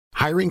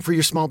Hiring for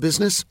your small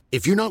business?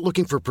 If you're not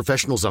looking for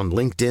professionals on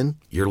LinkedIn,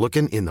 you're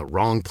looking in the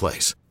wrong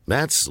place.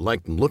 That's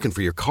like looking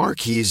for your car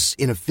keys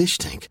in a fish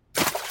tank.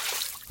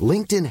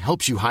 LinkedIn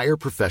helps you hire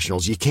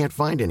professionals you can't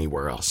find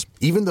anywhere else,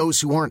 even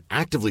those who aren't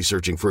actively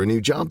searching for a new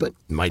job but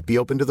might be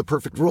open to the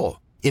perfect role.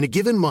 In a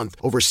given month,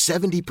 over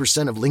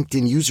 70% of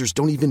LinkedIn users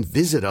don't even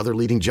visit other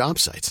leading job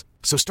sites.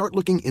 So start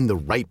looking in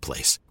the right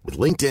place. With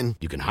LinkedIn,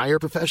 you can hire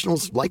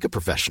professionals like a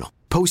professional.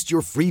 Post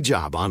your free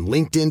job on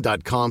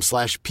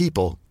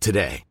linkedin.com/people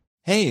today.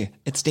 Hey,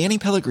 it's Danny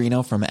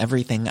Pellegrino from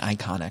Everything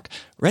Iconic.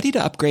 Ready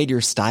to upgrade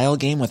your style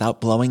game without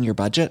blowing your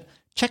budget?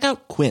 Check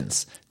out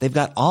Quince. They've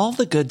got all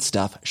the good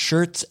stuff,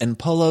 shirts and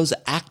polos,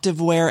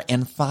 activewear,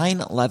 and fine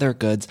leather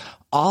goods,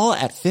 all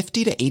at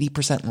 50 to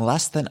 80%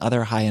 less than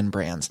other high-end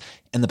brands.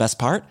 And the best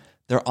part?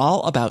 They're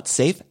all about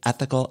safe,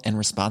 ethical, and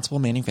responsible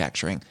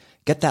manufacturing.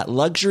 Get that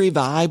luxury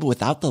vibe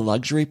without the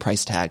luxury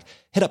price tag.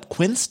 Hit up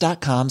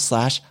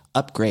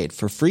quince.com/upgrade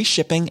for free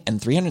shipping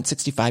and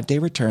 365-day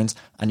returns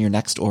on your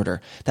next order.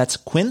 That's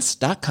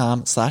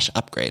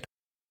quince.com/upgrade.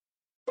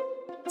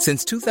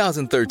 Since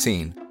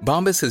 2013,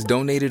 Bombas has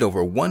donated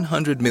over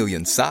 100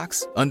 million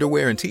socks,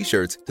 underwear, and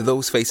T-shirts to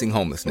those facing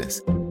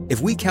homelessness.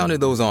 If we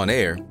counted those on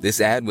air,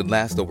 this ad would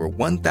last over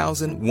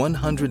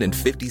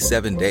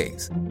 1,157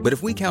 days. But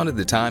if we counted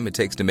the time it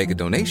takes to make a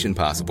donation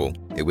possible,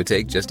 it would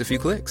take just a few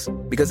clicks.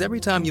 Because every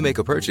time you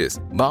make a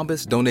purchase,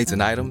 Bombas donates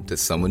an item to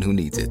someone who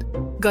needs it.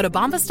 Go to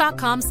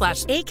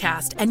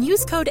bombas.com/ACAST and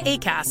use code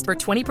ACAST for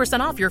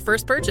 20% off your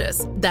first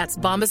purchase.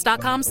 That's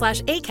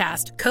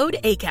bombas.com/ACAST, code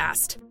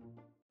ACAST.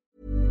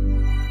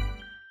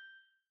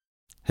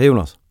 Hej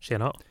Jonas.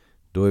 Tjena.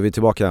 Då är vi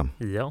tillbaka.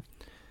 Ja.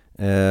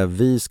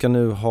 Vi ska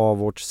nu ha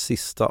vårt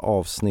sista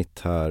avsnitt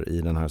här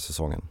i den här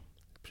säsongen.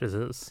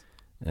 Precis.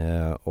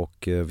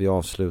 Och vi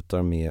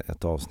avslutar med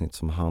ett avsnitt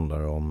som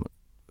handlar om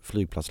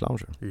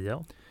flygplatslounger.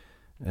 Ja.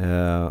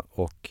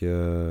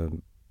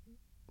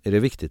 Är det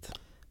viktigt?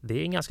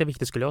 Det är ganska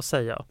viktigt skulle jag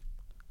säga.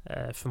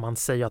 För man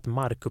säger att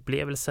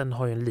markupplevelsen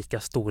har ju en lika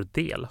stor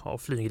del av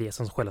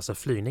flygresan som själva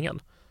flygningen.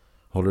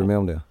 Håller du med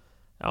om det?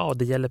 Ja,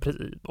 det gäller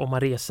om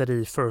man reser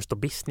i first och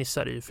business så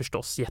är det ju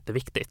förstås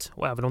jätteviktigt.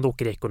 Och även om du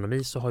åker i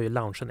ekonomi så har ju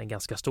loungen en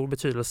ganska stor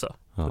betydelse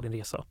för din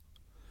resa.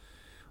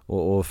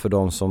 Och för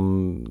de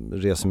som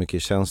reser mycket i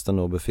tjänsten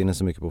och befinner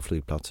sig mycket på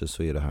flygplatser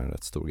så är det här en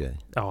rätt stor grej.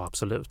 Ja,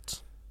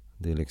 absolut.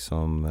 Det är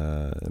liksom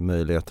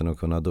möjligheten att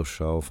kunna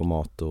duscha och få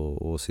mat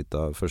och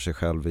sitta för sig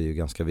själv är ju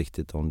ganska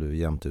viktigt om du är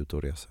jämt ute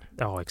och reser.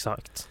 Ja,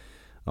 exakt.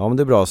 Ja, men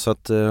det är bra. Så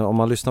att om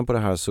man lyssnar på det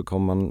här så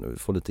kommer man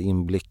få lite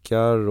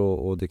inblickar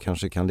och det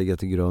kanske kan ligga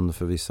till grund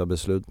för vissa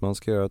beslut man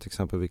ska göra. Till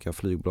exempel vilka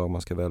flygbolag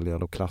man ska välja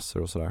och klasser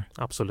och sådär.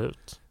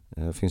 Absolut.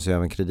 Det finns ju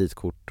även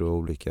kreditkort och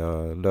olika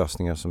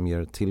lösningar som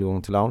ger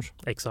tillgång till lounge.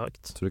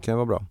 Exakt. Så det kan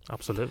vara bra.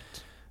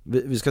 Absolut.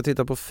 Vi ska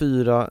titta på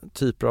 4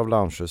 typer av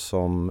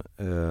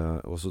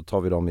lounger och så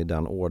tar vi dem i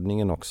den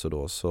ordningen också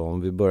då. Så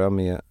om vi börjar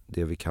med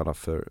det vi kallar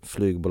för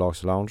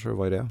flygbolagslounger,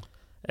 vad är det?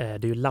 Det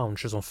är ju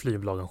lounger som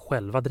flygbolagen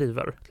själva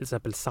driver. Till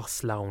exempel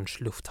SAS Lounge,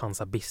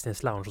 Lufthansa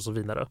Business Lounge och så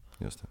vidare.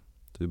 Just det.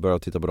 Vi börjar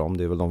titta på dem,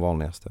 det är väl de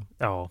vanligaste.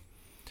 Ja.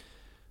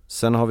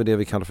 Sen har vi det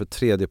vi kallar för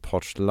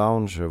tredjeparts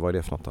lounger. Vad är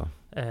det för något då?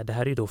 Det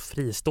här är ju då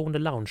fristående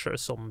lounger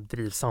som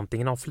drivs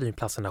antingen av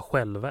flygplatserna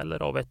själva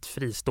eller av ett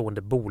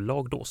fristående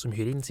bolag då som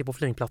hyr in sig på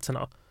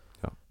flygplatserna.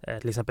 Ja.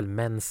 Till exempel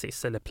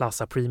Mensis eller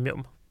Plaza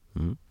Premium.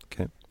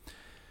 Okay.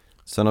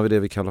 Sen har vi det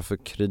vi kallar för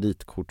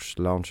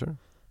kreditkortslounger.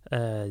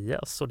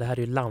 Yes, och det här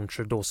är ju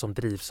lounger då som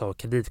drivs av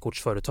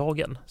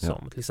kreditkortsföretagen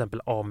som till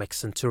exempel Amex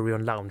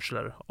Centurion Lounge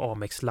eller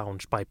Amex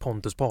Lounge by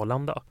Pontus på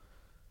Arlanda.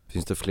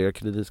 Finns det fler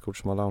kreditkort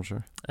som har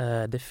lounger?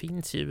 Det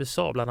finns i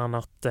USA, bland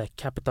annat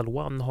Capital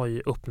One har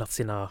ju öppnat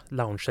sina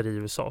lounger i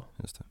USA.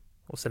 Just det.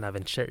 Och sen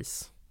även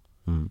Chase.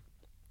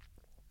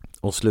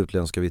 Och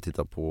slutligen ska vi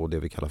titta på det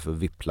vi kallar för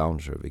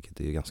VIP-lounger,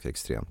 vilket är ganska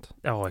extremt.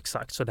 Ja,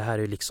 exakt. Så det här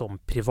är ju liksom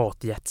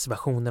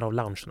privatjetsversioner av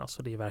loungerna,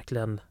 så det är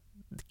verkligen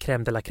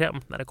crème de la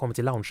crème när det kommer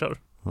till lounger.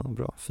 Ja,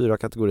 bra. 4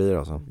 kategorier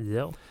alltså.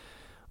 Ja.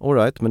 All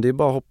right, men det är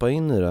bara att hoppa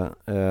in i det.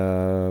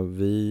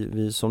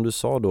 Vi som du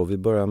sa då, vi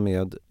börjar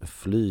med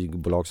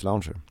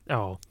flygbolagslounger.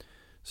 Ja.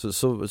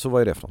 Så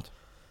vad är det för något?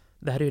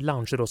 Det här är ju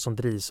lounger då som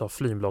drivs av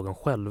flygbolagen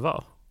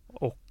själva.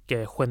 Och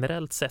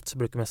generellt sett så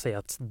brukar man säga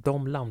att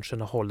de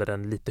loungerna håller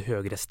en lite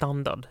högre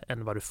standard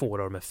än vad du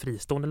får av de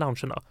fristående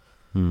loungerna.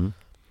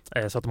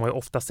 Så att de har ju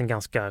oftast en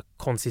ganska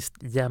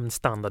jämn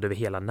standard över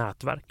hela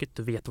nätverket.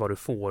 Du vet vad du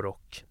får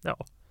och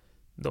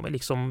de är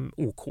liksom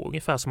OK,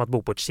 ungefär som att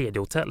bo på ett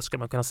kedjehotell skulle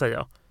man kunna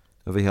säga.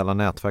 Över hela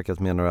nätverket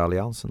menar du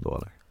alliansen då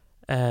eller?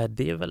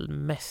 Det är väl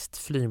mest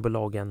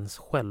flygbolagen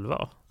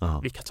själva. Aha.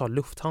 Vi kan ta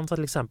Lufthansa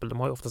till exempel. De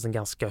har ju oftast en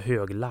ganska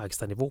hög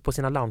lägstanivå på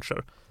sina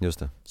lounger. Just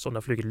det. Så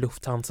när flyger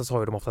Lufthansa så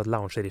har de ofta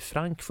lounger i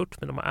Frankfurt,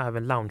 men de har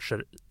även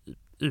lounger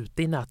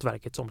ute i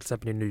nätverket som till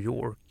exempel i New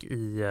York,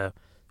 i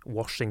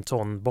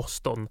Washington,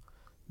 Boston,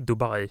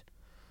 Dubai.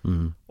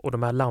 Och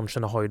de här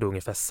loungerna har ju då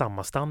ungefär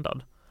samma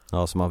standard.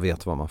 Ja, så man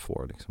vet vad man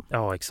får liksom.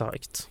 Ja,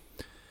 exakt.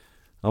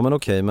 Ja men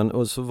okej, men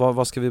och så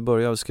vad ska vi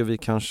börja? Ska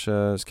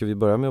vi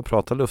börja med att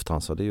prata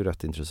Lufthansa? Det är ju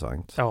rätt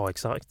intressant. Ja,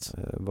 exakt.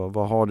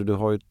 Vad har du? Du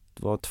har ju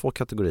 2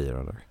 kategorier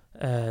eller?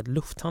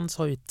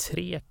 Lufthansa har ju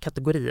 3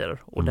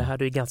 kategorier och det här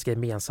är ju ganska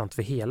gemensamt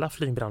för hela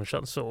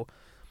flygbranschen. Så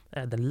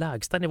den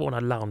lägsta nivån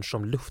av lounge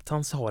som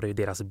Lufthansa har är ju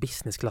deras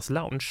business class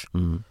lounge.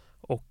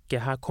 Och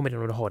här kommer det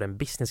in om du har en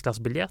business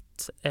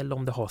class-biljett eller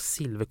om du har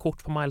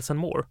silverkort på Miles &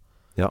 More.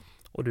 Ja.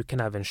 Och du kan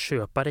även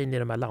köpa dig in i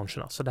de här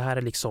loungerna. Så det här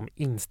är liksom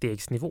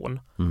instegsnivån.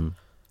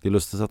 Det är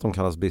lustigt att de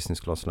kallas business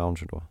class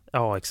lounge då.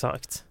 Ja,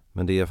 exakt.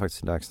 Men det är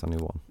faktiskt lägsta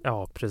nivån.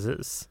 Ja,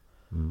 precis.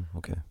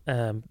 Okay.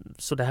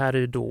 Så det här är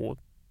ju då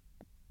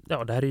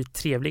det här är ju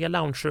trevliga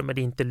lounger, men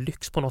det är inte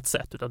lyx på något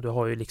sätt, utan du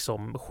har ju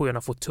liksom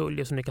sköna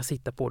fåtöljer som du kan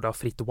sitta på, du har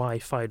fritt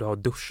wifi, du har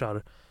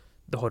duschar,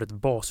 du har ett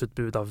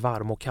basutbud av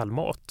varm och kall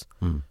mat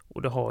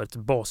och du har ett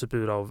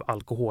basutbud av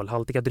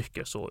alkoholhaltiga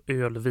drycker, så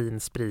öl, vin,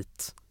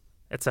 sprit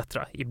etc.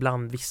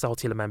 Ibland, vissa har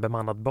till och med en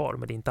bemannad bar,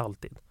 men det är inte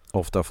alltid.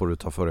 Ofta får du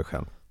ta för dig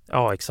själv.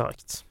 Ja,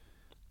 exakt.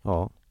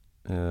 Ja,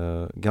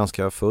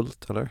 ganska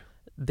fullt eller?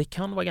 Det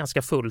kan vara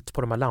ganska fullt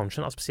på de här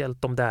loungerna,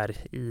 speciellt de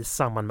där i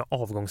samband med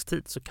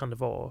avgångstid så kan det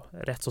vara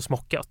rätt så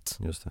smockat.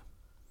 Just det.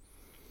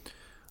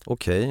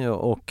 Okej,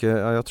 och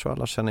jag tror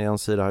alla känner igen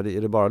sig i det här.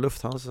 Är det bara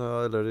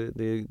Lufthansa eller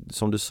det är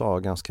som du sa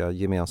ganska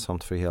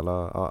gemensamt för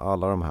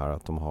alla de här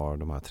att de har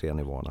de här 3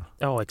 nivåerna?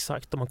 Ja,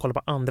 exakt. Om man kollar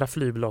på andra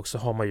flygbolag så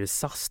har man ju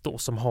SAS då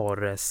som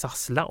har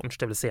SAS Lounge,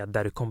 det vill säga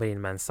där du kommer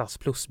in med en SAS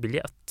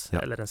Plus-biljett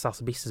eller en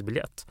SAS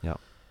Business-biljett. Ja.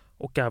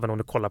 Och även om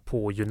du kollar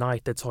på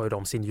United så har ju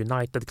de sin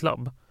United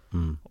Club.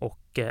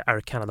 Och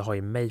Air Canada har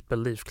ju Maple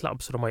Leaf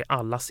Club, så de har ju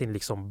alla sin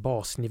liksom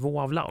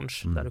basnivå av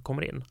lounge där du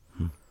kommer in.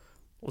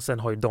 Och sen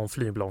har ju de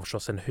flygbolagen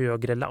förstås en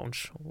högre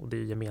lounge och det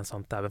är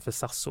gemensamt även för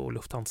SAS och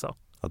Lufthansa.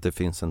 Att det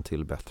finns en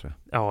till bättre.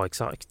 Ja,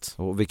 exakt.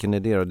 Och vilken är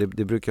det då?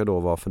 Det brukar då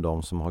vara för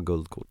de som har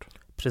guldkort.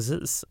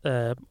 Precis.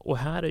 Och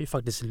här är ju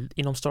faktiskt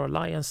inom Star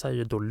Alliance är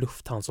ju då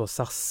Lufthansa och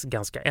SAS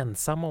ganska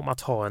ensamma om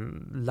att ha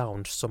en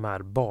lounge som är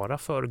bara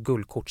för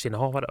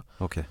guldkortsinnehavare.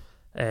 Okej.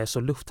 Så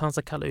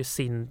Lufthansa kallar ju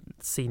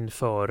sin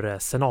för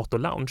Senator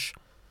Lounge.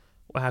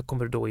 Och här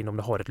kommer du då in om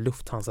du har ett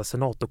Lufthansa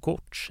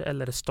Senatorkort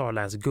eller ett Star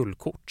Alliance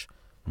guldkort.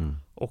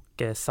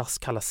 Och SAS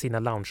kallar sina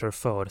lounger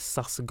för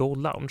SAS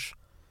Gold Lounge.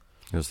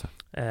 Just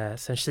det.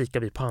 Sen kikar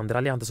vi på andra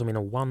allianser som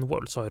inom One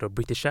World, så har ju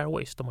British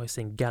Airways, de har ju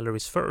sin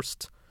Galleries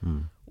First.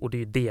 Och det är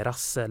ju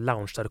deras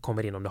lounge där du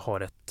kommer in om du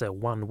har ett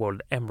One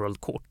World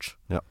Emerald-kort.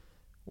 Ja.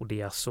 Och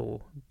det är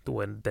alltså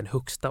då den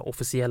högsta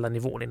officiella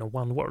nivån inom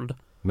One World.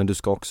 Men du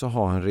ska också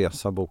ha en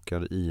resa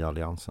bokad i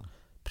alliansen?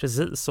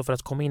 Precis, så för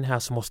att komma in här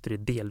så måste du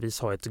delvis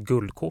ha ett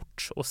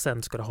guldkort och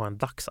sen ska du ha en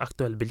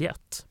dagsaktuell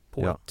biljett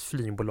på ett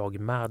flygbolag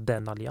med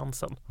den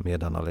alliansen. Med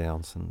den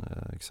alliansen,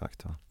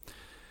 exakt.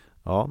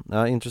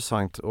 Ja,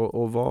 intressant.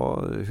 Och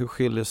hur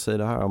skiljer sig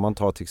det här? Om man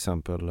tar till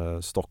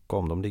exempel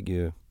Stockholm,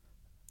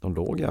 de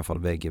låg i alla fall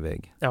vägg i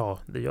vägg. Ja,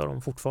 det gör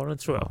de fortfarande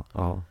tror jag.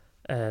 Ja.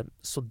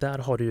 Så där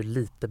har du ju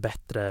lite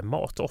bättre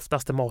mat.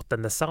 Oftast är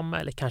maten detsamma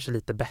eller kanske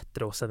lite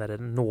bättre och sen är det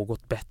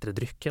något bättre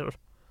drycker.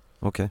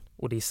 Okay.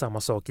 Och det är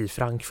samma sak i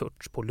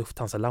Frankfurt. På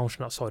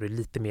Lufthansa-loungerna så har du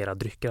lite mera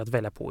drycker att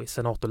välja på i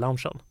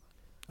Senator-loungen.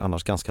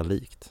 Annars ganska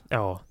likt.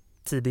 Ja,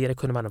 tidigare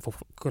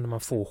kunde man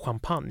få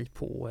champagne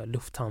på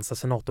Lufthansa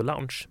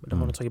Senator-lounge. Men det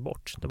har de tagit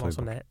bort. Det var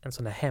en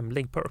sån där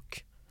hemlig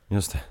perk.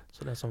 Just det.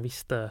 Så den som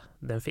visste,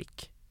 den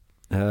fick.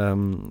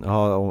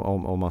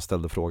 Om man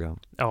ställde frågan.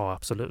 Ja,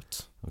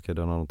 absolut. Okej,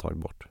 den har de tagit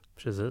bort.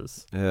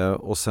 Precis.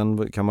 Och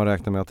sen kan man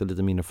räkna med att det är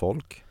lite mindre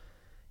folk?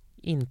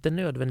 Inte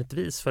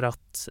nödvändigtvis, för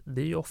att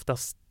det är ju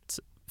oftast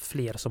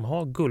fler som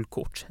har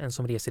guldkort än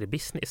som reser i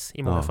business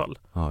i många fall.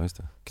 Ja, just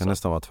det. Kan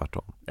nästan vara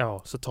tvärtom.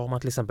 Ja, så tar man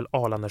till exempel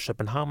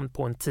Arlanda-Köpenhamn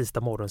på en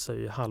tisdag morgon så är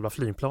ju halva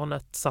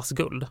flygplanet SAS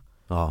guld.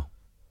 Ja.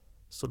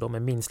 Så de är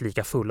minst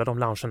lika fulla de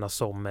loungerna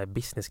som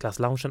business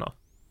class-loungerna.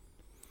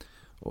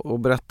 Och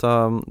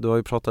berätta, du har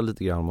ju pratat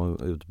lite grann om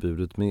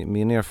utbudet.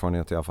 Min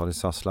erfarenhet i alla fall i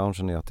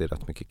SAS-loungen är att det är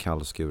rätt mycket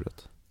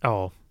kallskuret.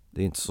 Ja.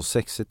 Det är inte så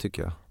sexigt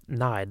tycker jag.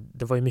 Nej,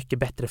 det var ju mycket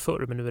bättre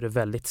förr, men nu är det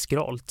väldigt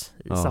skralt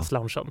i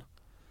SAS-loungen.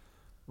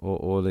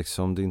 Och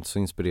liksom, det är inte så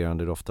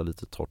inspirerande, det är ofta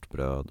lite torrt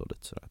bröd och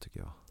lite sådär tycker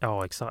jag.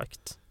 Ja,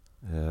 exakt.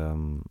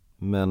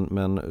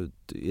 Men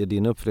är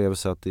din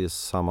upplevelse att det är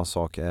samma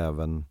sak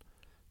även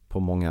på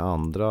många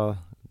andra,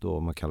 då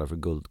man kallar för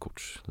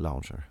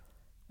guldkorts-lounger?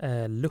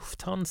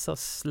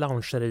 Lufthansas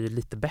lounger är ju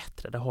lite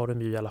bättre. Där har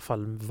de ju i alla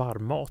fall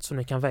varmmat som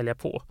ni kan välja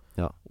på.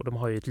 Ja. Och de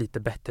har ju ett lite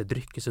bättre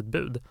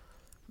dryckesutbud.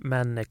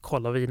 Men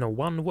kollar vi inom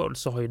One World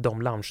så har ju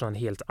de loungerna en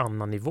helt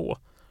annan nivå.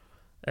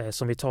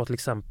 Som vi tar till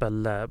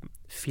exempel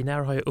Finnair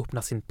har ju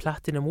öppnat sin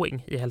Platinum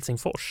Wing i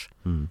Helsingfors.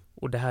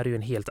 Och det här är ju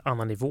en helt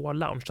annan nivå av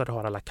lounge där du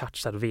har alla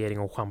servering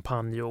och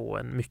champagne och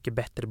en mycket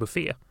bättre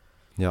buffé.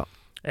 Ja.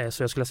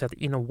 Så jag skulle säga att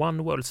inom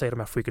One World så är de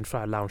här frequent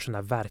flyer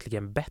loungerna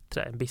verkligen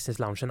bättre än business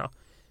loungerna.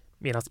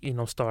 Medan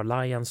inom Star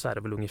Alliance så är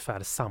det väl ungefär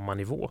samma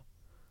nivå.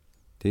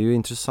 Det är ju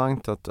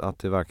intressant att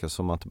det verkar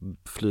som att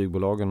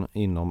flygbolagen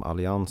inom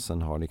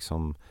alliansen har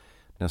liksom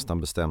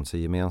nästan bestämt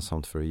sig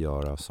gemensamt för att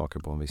göra saker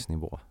på en viss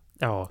nivå.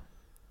 Ja.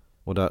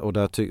 Och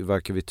där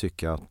verkar vi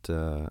tycka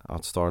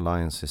att Star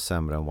Alliance är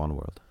sämre än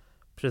Oneworld.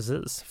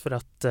 Precis, för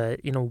att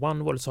inom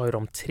Oneworld så har ju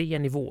de 3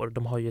 nivåer.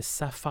 De har ju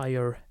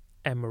Sapphire,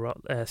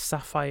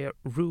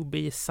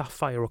 Ruby,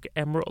 Sapphire och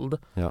Emerald.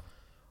 Ja.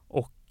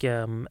 Och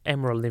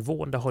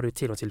Emerald-nivån, där har du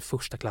tillgång till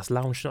första klass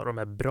loungerna. De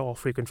är bra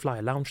frequent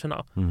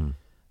fly-loungerna.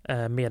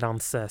 Medan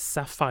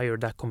Sapphire,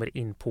 där kommer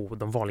in på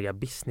de vanliga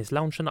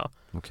business-loungerna.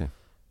 Okay.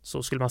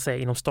 Så skulle man säga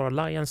inom Star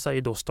Alliance är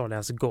ju då Star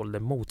Alliance Gold, det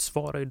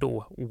motsvarar ju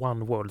då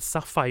Oneworld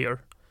Sapphire.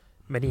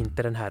 Men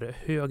inte den här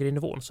högre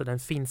nivån, så den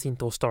finns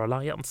inte hos Star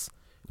Alliance.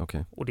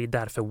 Okay. Och det är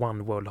därför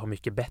Oneworld har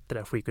mycket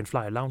bättre frequent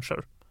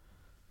flyer-lounger.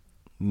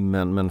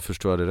 Men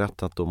förstår jag det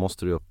rätt att då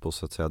måste du upp på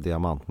så att säga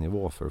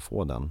diamantnivå för att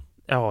få den?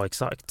 Ja,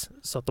 exakt.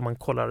 Så att om man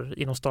kollar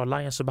inom Star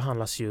Alliance så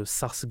behandlas ju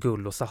SAS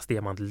Guld och SAS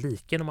Diamant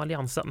lika inom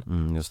alliansen.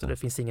 Just det. Så det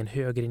finns ingen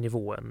högre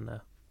nivå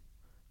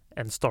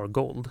än Star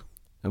Gold.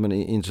 Ja, men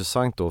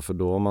intressant då, för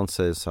då om man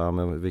säger så här,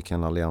 men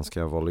vilken allians ska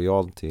jag vara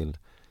lojal till,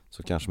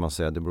 så kanske man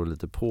säger att det beror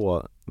lite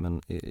på,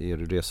 men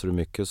reser du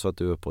mycket så att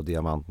du är på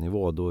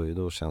diamantnivå,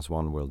 då känns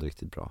Oneworld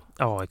riktigt bra.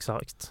 Ja,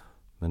 exakt.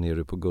 Men är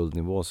du på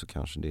guldnivå så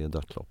kanske det är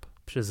dödslopp.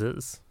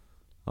 Precis.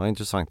 Ja,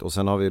 intressant. Och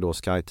sen har vi då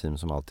SkyTeam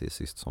som alltid är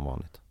sist som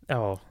vanligt.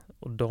 Ja,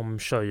 och de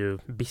kör ju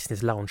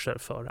business lounger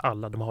för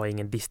alla. De har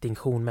ingen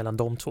distinktion mellan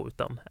de två,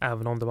 utan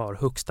även om de har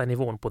högsta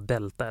nivån på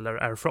Delta eller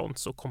Airfront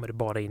så kommer det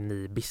bara in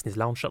i business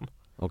loungen.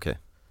 Okej.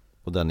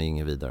 Och den är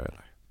ingen vidare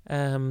eller?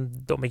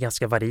 De är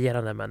ganska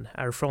varierande, men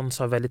Airfront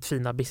har väldigt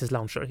fina business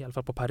lounger, i alla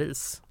fall på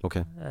Paris.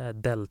 Okay.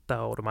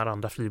 Delta och de här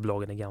andra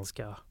flygbolagen är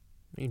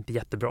inte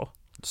jättebra.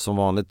 Som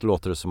vanligt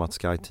låter det som att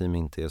SkyTeam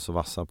inte är så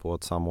vassa på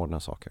att samordna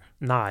saker.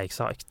 Nej,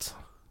 exakt.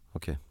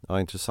 Okej, ja,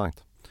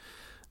 intressant.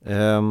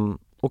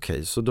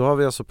 Okej, så då har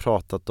vi alltså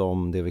pratat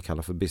om det vi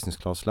kallar för business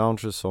class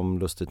lounger som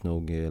lustigt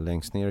nog är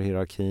längst ner i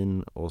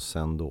hierarkin, och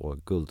sen då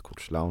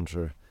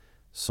guldkortslounger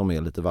som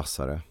är lite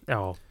vassare.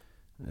 Ja.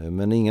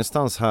 Men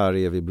ingenstans här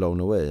är vi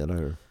blown away, eller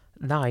hur?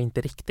 Nej,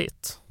 inte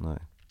riktigt. Nej.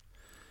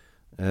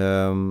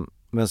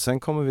 Men sen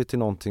kommer vi till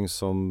någonting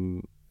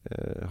som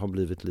har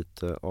blivit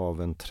lite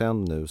av en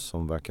trend nu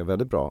som verkar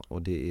väldigt bra,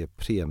 och det är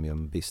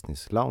premium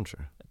business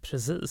lounger.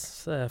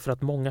 Precis, för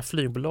att många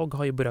flygbolag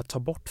har ju börjat ta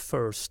bort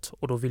first,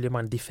 och då vill ju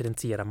man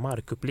differentiera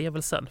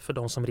markupplevelsen för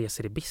de som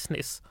reser i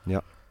business.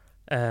 Ja.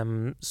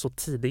 Så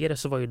tidigare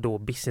så var ju då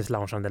business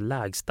loungen den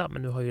lägsta,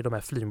 men nu har ju de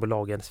här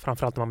flygbolagen,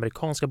 framförallt de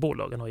amerikanska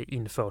bolagen, har ju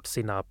infört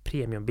sina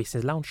premium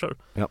business lounger.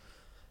 Ja.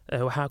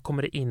 Och här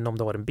kommer det in om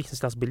du har en business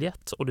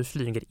class-biljett och du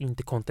flyger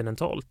inte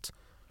kontinentalt.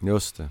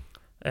 Just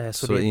det.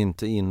 Så det...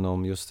 inte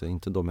inom, just det,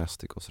 inte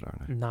domestic och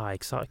sådär. Nej,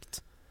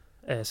 exakt.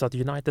 Så att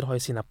United har ju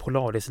sina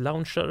Polaris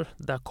lounger.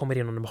 Där kommer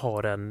in om de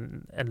har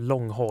en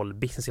långhåll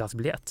business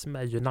class-biljett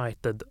med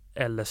United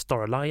eller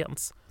Star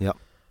Alliance. Ja.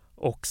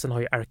 Och sen har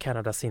ju Air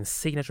Canada sin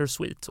Signature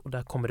Suite, och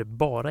där kommer det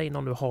bara in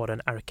om du har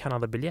en Air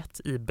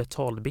Canada-biljett i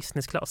betald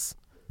business class.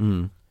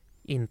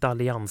 Inte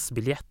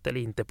alliansbiljett eller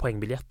inte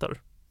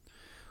poängbiljetter.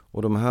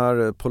 Och de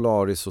här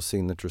Polaris och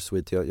Signature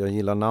Suite, jag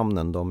gillar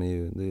namnen,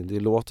 det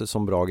låter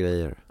som bra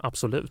grejer.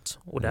 Absolut,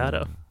 och det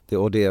är det.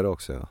 Och det är det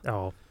också, ja.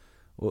 Ja.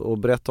 Och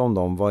berätta om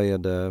dem, vad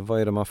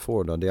är det man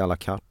får då? Det är à la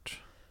carte?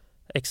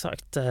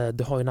 Exakt,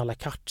 du har ju en à la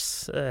carte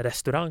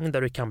restaurang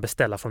där du kan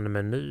beställa från en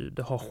meny.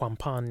 Du har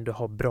champagne, du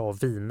har bra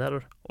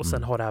viner, och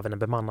sen har du även en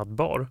bemannad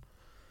bar.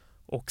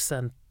 Och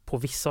sen på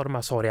vissa av de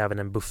här så har du även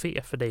en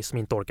buffé för dig som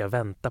inte orkar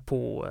vänta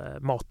på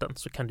maten,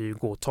 så kan du ju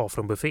gå och ta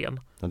från buffén.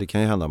 Ja, det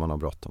kan ju hända om man har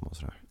bråttom och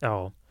sådär.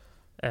 Ja,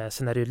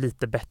 sen är det ju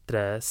lite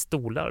bättre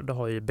stolar. Du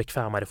har ju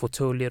bekvämare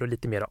fåtöljer och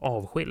lite mer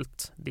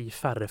avskilt. Det är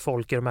färre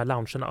folk i de här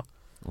loungerna.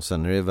 Och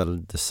sen är det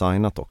väl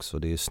designat också,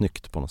 det är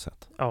snyggt på något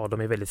sätt. Ja,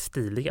 de är väldigt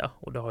stiliga,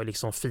 och det har ju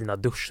liksom fina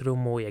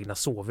duschrum och egna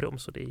sovrum,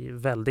 så det är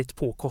väldigt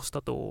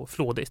påkostat och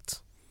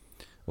flådigt.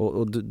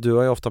 Och du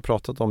har ju ofta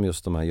pratat om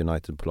just de här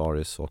United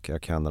Polaris och Air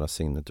Canada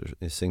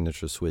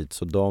Signature Suite,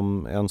 så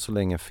de än så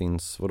länge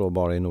finns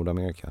bara i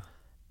Nordamerika?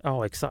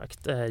 Ja,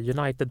 exakt.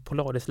 United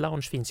Polaris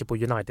Lounge finns ju på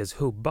Uniteds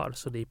hubbar,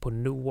 så det är på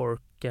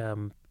Newark,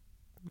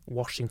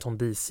 Washington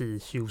DC,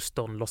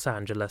 Houston, Los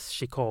Angeles,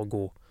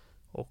 Chicago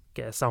och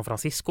San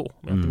Francisco,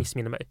 om jag inte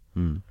missminner mig.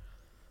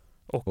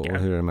 Och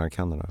hur är det med Air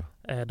Canada?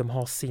 De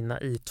har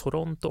sina i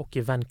Toronto och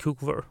i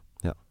Vancouver.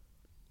 Ja.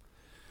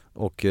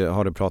 Och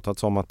har det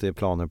pratats om att det är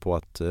planer på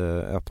att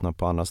öppna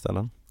på andra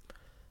ställen?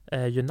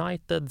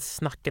 United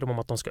snackar om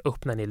att de ska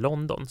öppna den i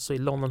London. Så i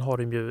London har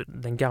de ju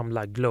den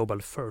gamla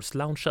Global First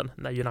Loungen,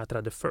 när United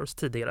hade First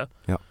tidigare.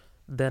 Ja.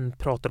 Den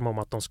pratar de om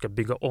att de ska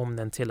bygga om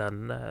den till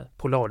en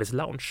Polaris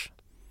Lounge.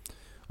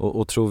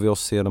 Och tror vi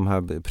oss se de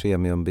här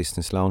premium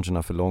business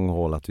loungerna för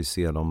långhåll, att vi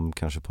ser dem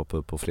kanske poppa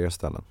upp på fler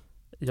ställen?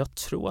 Jag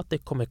tror att det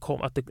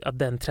kommer att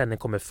den trenden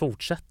kommer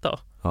fortsätta.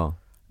 Ja.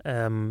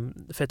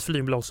 För ett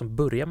flygbolag som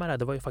börjar med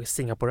det var ju faktiskt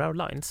Singapore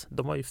Airlines.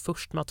 De var ju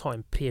först med att ha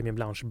en premium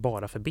lounge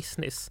bara för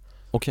business.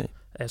 Okej.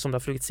 Som de har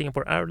flugit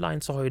Singapore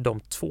Airlines så har ju de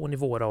 2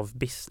 nivåer av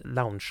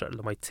lounger.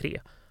 De har ju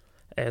 3.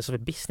 Så för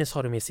business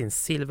har de med sin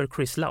Silver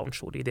Cruise Lounge,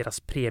 och det är deras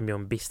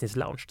premium business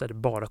lounge där det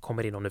bara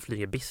kommer in om du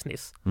flyger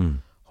business.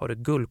 Har du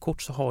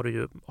guldkort så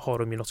har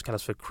de ju något som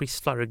kallas för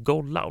Chris Flyer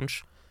Gold Lounge,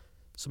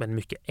 som är en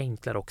mycket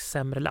enklare och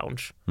sämre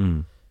lounge.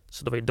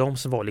 Så det var ju de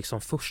som var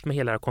liksom först med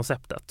hela det här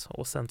konceptet,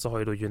 och sen så har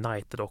ju då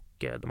United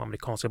och de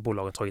amerikanska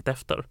bolagen tagit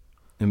efter.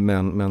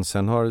 Men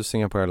sen har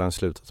Singapore Airlines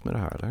slutat med det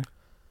här, eller?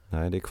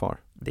 Nej, det är kvar.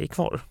 Det är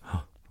kvar.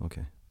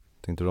 Okej.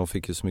 Tänkte de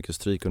fick ju så mycket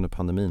stryk under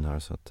pandemin här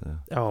så att...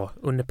 Ja,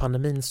 under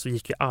pandemin så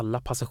gick ju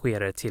alla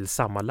passagerare till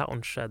samma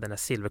lounge, den är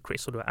Silver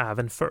Chris, och då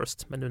även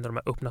First. Men nu när de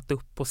har öppnat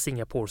upp på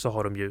Singapore så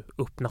har de ju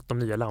öppnat de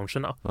nya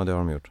loungerna. Ja, det har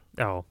de gjort.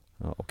 Ja.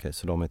 Okej,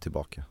 så de är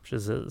tillbaka.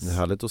 Precis. Det är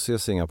härligt att se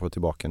Singapore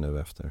tillbaka nu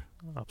efter.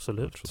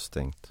 Absolut. Så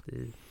stängt.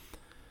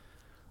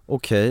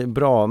 Okej,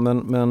 bra.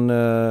 Men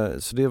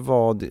så det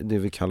var det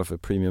vi kallar för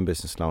Premium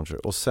Business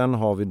Lounger. Och sen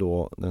har vi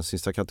då den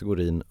sista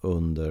kategorin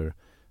under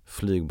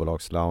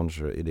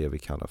flygbolagslounger i det vi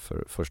kallar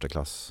för första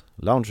klass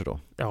lounger då.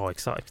 Ja,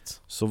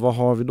 exakt. Så vad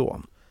har vi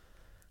då?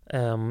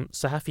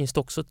 Så här finns det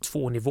också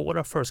 2 nivåer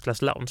av first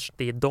class lounge.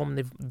 Det är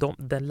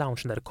den loungen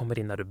där du kommer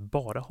in när du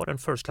bara har en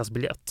first class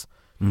biljett.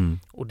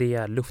 Och det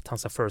är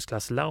Lufthansa First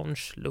Class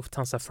Lounge,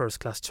 Lufthansa First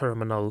Class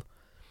Terminal,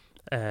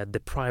 The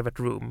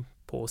Private Room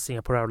på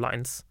Singapore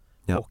Airlines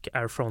och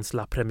Air France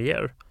La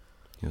Première.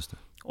 Just det.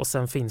 Och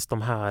sen finns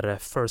de här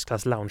First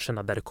Class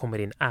Loungerna där du kommer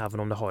in även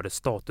om du har ett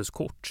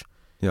statuskort.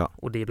 Ja.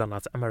 Och det är bland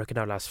annat American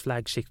Airlines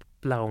Flagship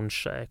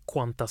Lounge,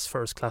 Qantas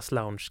First Class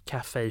Lounge,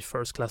 Cathay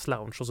First Class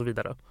Lounge och så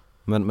vidare.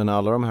 Men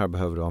alla de här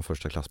behöver du ha en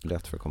första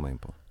klassbiljett för att komma in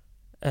på?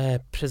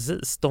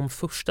 Precis, de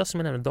första som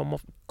jag nämnde, de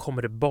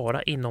kommer det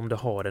bara in om du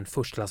har en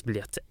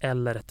förstklassbiljett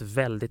eller ett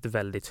väldigt,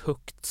 väldigt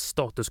högt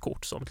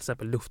statuskort som till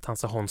exempel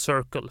Lufthansa Hon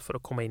Circle för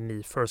att komma in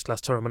i First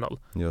Class Terminal.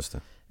 Just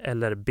det.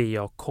 Eller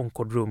BA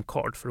Concorde Room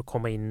Card för att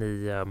komma in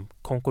i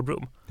Concorde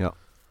Room. Ja.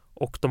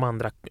 Och de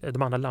andra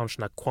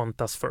loungerna,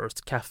 Qantas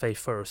First, Cathay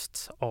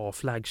First, A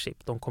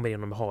Flagship, de kommer in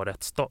om de har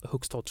ett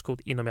högt statuskort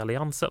inom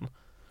alliansen.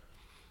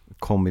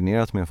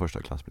 Kombinerat med en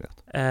första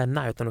klassbiljett?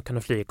 Nej, utan då kan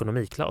du flyga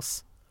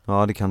ekonomiklass.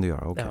 Ja, det kan du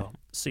göra. Okay. Ja,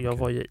 så jag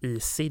var ju i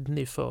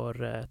Sydney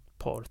för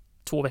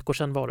 2 veckor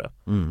sedan var det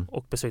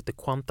och besökte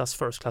Qantas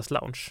First Class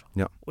Lounge.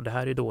 Ja. Och det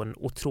här är då en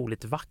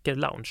otroligt vacker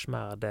lounge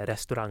med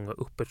restaurang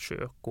och öppet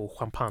kök och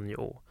champagne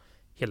och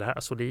hela det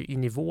här. Så det är i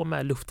nivå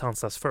med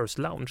Lufthansas First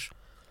Lounge.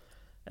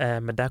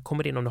 Men där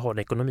kommer det in om du har en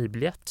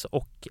ekonomibiljett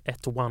och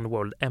ett One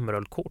World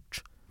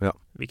Emerald-kort. Ja.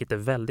 Vilket är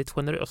väldigt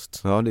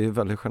generöst. Ja, det är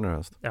väldigt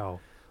generöst. Ja.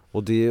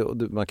 Och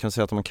man kan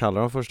säga att man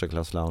kallar dem första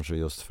klass lounge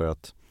just för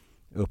att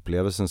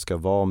upplevelsen ska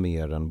vara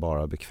mer än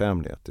bara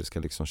bekvämlighet. Det ska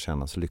liksom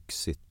kännas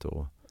lyxigt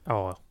och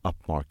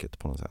upmarket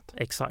på något sätt.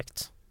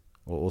 Exakt.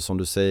 Och som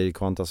du säger i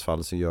Qantas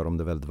fall så gör de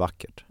det väldigt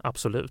vackert.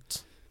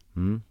 Absolut.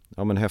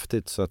 Ja, men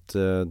häftigt, så att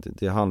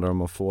det handlar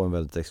om att få en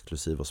väldigt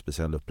exklusiv och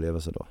speciell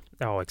upplevelse då.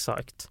 Ja,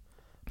 exakt.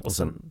 Och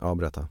sen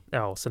berätta.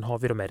 Ja, och sen har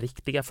vi de här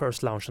riktiga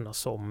first loungerna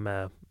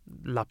som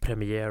La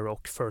Première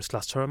och First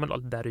Class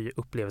Terminal, där är ju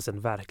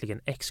upplevelsen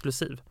verkligen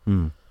exklusiv.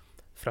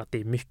 För att det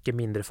är mycket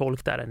mindre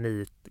folk där än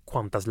i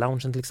Qantas loungen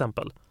till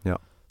exempel. Ja.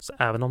 Så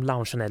även om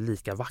loungen är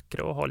lika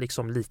vackra och har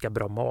liksom lika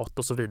bra mat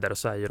och så vidare,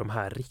 så är ju de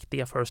här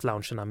riktiga first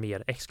loungerna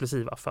mer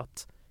exklusiva för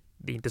att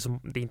det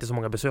är inte så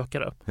många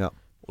besökare. Ja.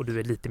 Och du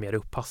är lite mer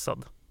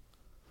uppassad.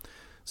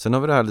 Sen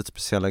har vi det här lite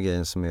speciella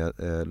grejen som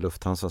är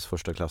Lufthansas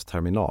första klass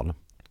terminal.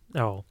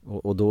 Ja.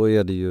 Och då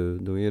är det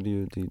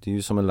är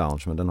ju som en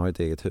lounge, men den har ett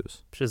eget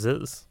hus.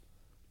 Precis.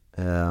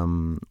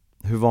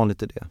 Hur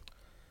vanligt är det?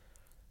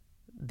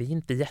 Det är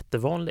inte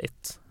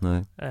jättevanligt.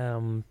 Nej.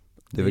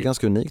 Det är väl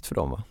ganska unikt för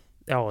dem, va?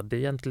 Ja, det är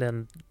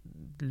egentligen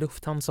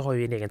Lufthansa har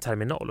ju en egen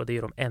terminal och det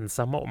är de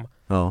ensamma om.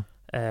 Ja.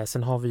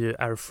 Sen har vi ju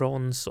Air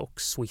France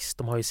och Swiss,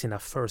 de har ju sina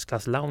first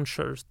class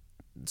loungers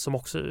som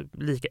också är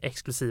lika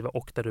exklusiva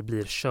och där du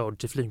blir körd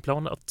till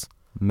flygplanet.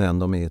 Men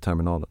de är i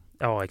terminalen.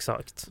 Ja,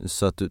 exakt.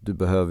 Så att du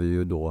behöver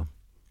ju då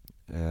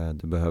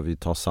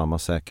ta samma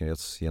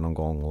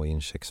säkerhetsgenomgång och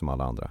incheck som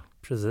alla andra.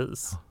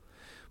 Precis. Ja.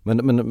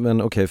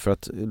 Men okej, för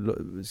att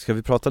ska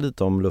vi prata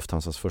lite om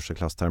Lufthansas första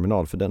klass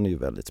terminal, för den är ju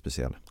väldigt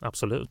speciell.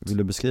 Absolut. Vill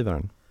du beskriva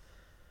den?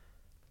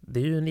 Det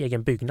är ju en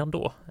egen byggnad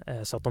då,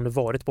 så att om du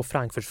varit på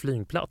Frankfurts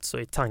flygplats så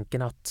är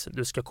tanken att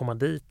du ska komma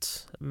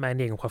dit med en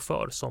egen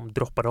chaufför som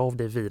droppar av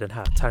dig vid den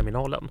här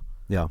terminalen.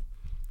 Ja.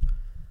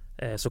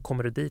 Så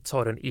kommer du dit så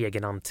har du en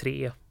egen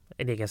entré,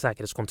 en egen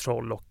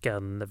säkerhetskontroll och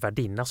en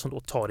värdinna som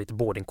då tar ditt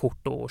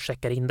boardingkort och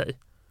checkar in dig.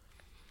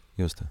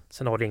 Just det.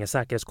 Sen har du ingen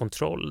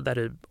säkerhetskontroll där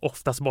det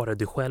oftast bara är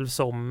du själv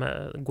som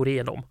går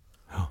igenom.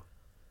 Ja.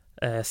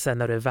 Sen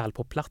när du är väl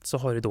på plats så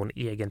har du då en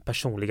egen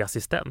personlig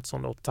assistent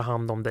som då tar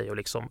hand om dig och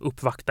liksom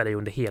uppvaktar dig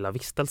under hela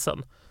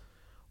vistelsen.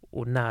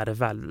 Och när det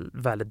väl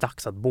är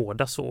dags att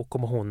båda så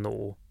kommer hon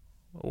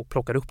och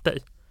plockar upp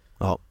dig.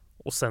 Ja.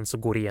 Och sen så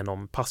går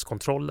igenom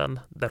passkontrollen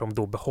där de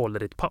då behåller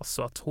ditt pass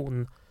så att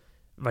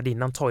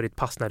värdinnan tar ditt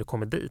pass när du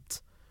kommer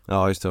dit.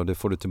 Ja, just det, och det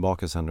får du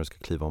tillbaka sen när du ska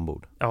kliva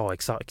ombord. Ja,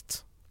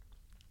 exakt.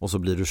 Och så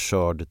blir du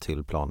körd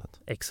till planet.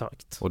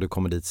 Exakt. Och du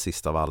kommer dit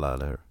sist av alla,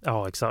 eller hur?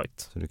 Ja, exakt.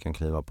 Så du kan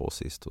kliva på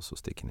sist och så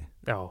sticker ni.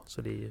 Ja,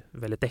 så det är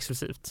väldigt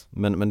exklusivt.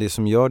 Men det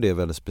som gör det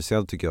väldigt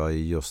speciellt tycker jag är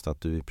just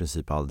att du i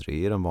princip aldrig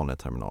är i den vanliga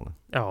terminalen.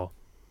 Ja.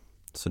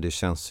 Så det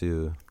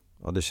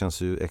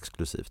känns ju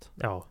exklusivt.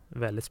 Ja,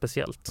 väldigt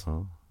speciellt.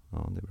 Ja,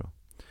 det är bra.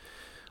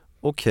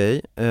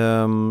 Okej,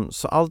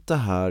 så allt det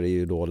här är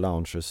ju då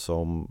lounges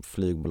som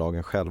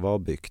flygbolagen själva har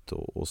byggt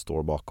och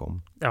står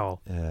bakom. Ja.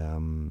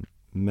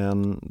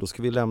 Men då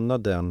ska vi lämna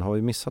den. Har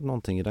vi missat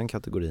någonting i den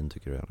kategorin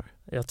tycker du? Eller?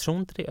 Jag tror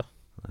inte det.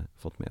 Nej,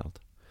 fått med allt.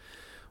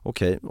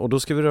 Okej, och då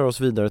ska vi röra oss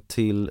vidare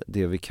till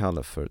det vi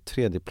kallar för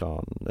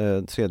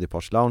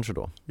tredjeparts-lounger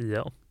då.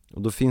 Ja.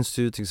 Och då finns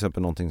det ju till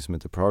exempel någonting som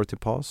heter Priority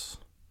Pass.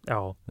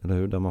 Ja. Eller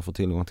hur? Där man får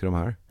tillgång till de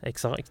här.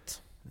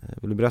 Exakt.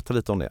 Vill du berätta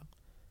lite om det?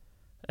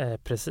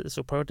 Precis,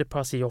 och Priority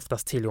Pass ger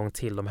oftast tillgång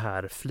till de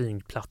här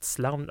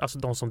flygplatslounge, alltså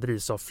de som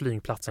drivs av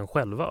flygplatsen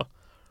själva.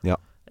 Ja.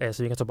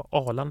 Så vi kan ta på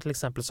Arlanda till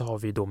exempel, så har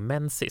vi då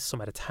Menzies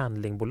som är ett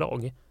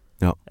handlingbolag.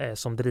 Ja.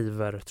 Som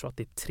driver, jag tror att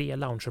det är 3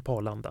 lounger på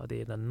Arlanda.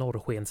 Det är den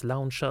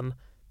Norrskens-loungen,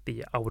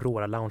 det är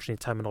Aurora-loungen i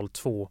Terminal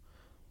 2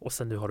 och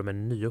sen nu har de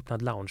en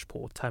nyöppnad lounge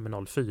på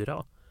Terminal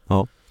 4.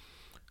 Ja.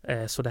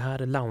 Så det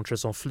här är lounger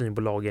som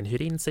flygbolagen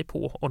hyr in sig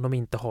på om de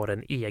inte har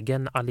en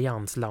egen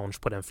allians-lounge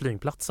på den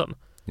flygplatsen.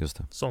 Just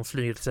det. Som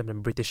flyger till exempel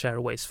British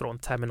Airways från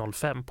Terminal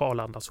 5 på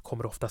Arlanda, så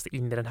kommer det oftast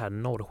in i den här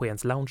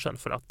Norrskens-loungen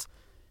för att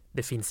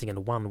det finns ingen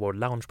One World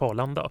Lounge på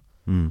Arlanda.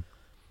 Mm.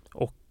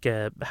 Och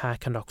här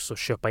kan du också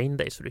köpa in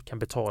dig, så du kan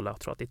betala,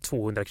 tror att det är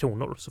 200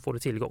 kronor, så får du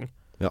tillgång.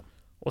 Ja.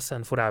 Och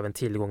sen får du även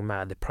tillgång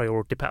med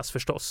Priority Pass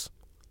förstås.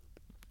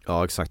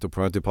 Ja, exakt. Och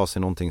Priority Pass är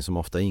någonting som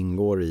ofta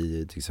ingår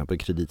i till exempel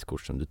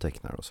kreditkort som du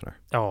tecknar och sådär.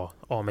 Ja,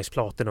 Amex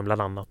Platinum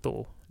bland annat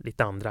och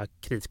lite andra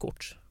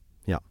kreditkort.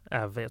 Ja.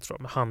 Även, jag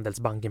tror,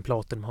 Handelsbanken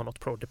Platinum har något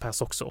Priority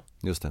Pass också.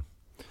 Just det.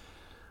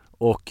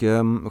 Och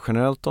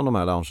generellt om de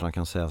här loungerna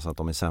kan sägas att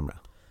de är sämre?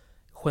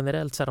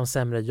 Generellt så är de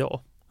sämre,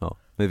 ja. Ja,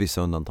 med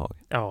vissa undantag.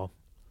 Ja.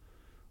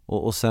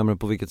 Och sämre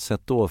på vilket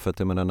sätt då? För att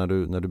jag menar,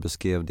 när du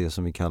beskrev det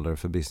som vi kallar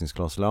för business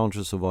class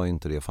lounge så var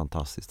inte det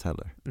fantastiskt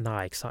heller.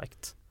 Nej,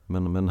 exakt.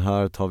 Men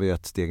här tar vi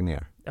ett steg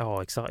ner.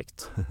 Ja,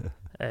 exakt.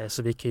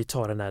 Så vi kan ju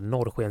ta den här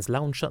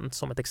Norrskens-loungen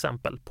som ett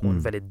exempel på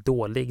en väldigt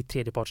dålig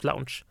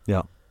tredjeparts-lounge.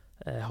 Ja.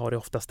 Har det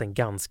oftast en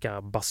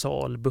ganska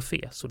basal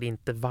buffé, så det är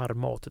inte varm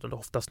mat utan det är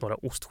oftast några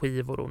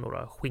ostskivor och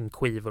några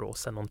skinkskivor och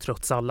sen någon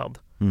trött sallad.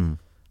 Mm.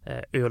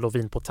 Öl och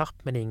vin på tapp,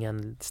 men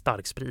ingen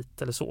stark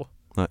sprit eller så.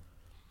 Nej.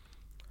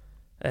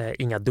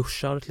 Inga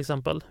duschar till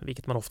exempel,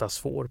 vilket man oftast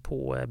får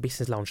på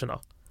business-loungerna.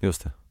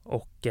 Just det.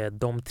 Och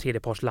de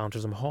tredjeparts-lounger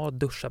som har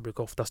duschar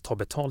brukar oftast ta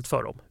betalt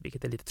för dem,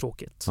 vilket är lite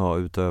tråkigt. Ja,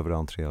 utöver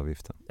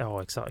entréavgiften.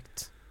 Ja,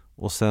 exakt.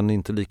 Och sen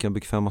inte lika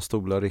bekväma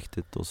stolar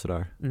riktigt och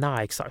sådär.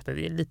 Nej, exakt. Det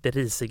är lite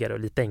risigare och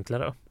lite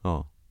enklare.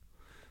 Ja.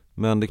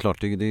 Men det är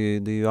klart, det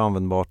är ju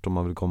användbart om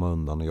man vill komma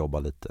undan och jobba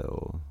lite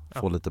och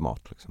få lite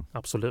mat. Liksom.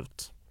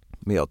 Absolut.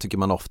 Men jag tycker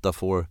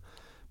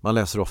man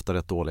läser ofta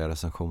rätt dåliga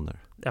recensioner.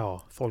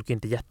 Ja, folk är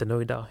inte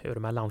jättenöjda över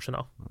de här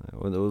loungerna.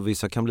 Och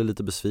vissa kan bli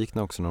lite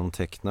besvikna också när de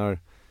tecknar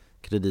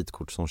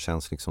kreditkort som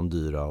känns liksom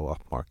dyra och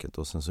upmarket.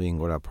 Och sen så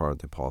ingår det här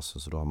Priority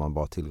Pass, så då har man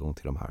bara tillgång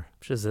till de här.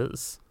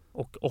 Precis.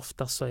 Och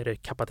oftast så är det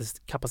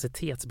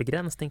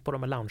kapacitetsbegränsning på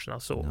de här loungerna.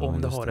 Så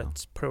om du har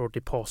ett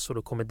Priority Pass och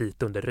du kommer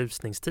dit under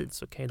rusningstid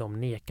så kan ju de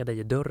neka dig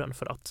i dörren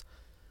för att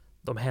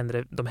de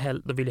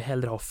vill ju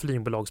hellre ha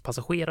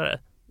flygbolagspassagerare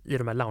i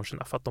de här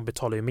loungerna för att de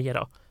betalar ju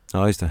mera.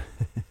 Ja, just det.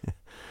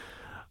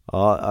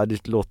 Ja,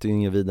 det låter ju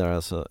inget vidare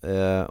alltså.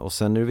 Och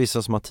sen är det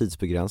vissa som har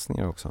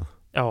tidsbegränsningar också.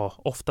 Ja,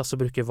 ofta så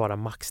brukar det vara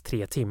max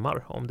 3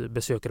 timmar om du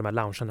besöker de här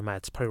loungerna med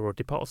ett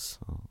Priority Pass.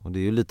 Ja, och det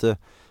är ju lite,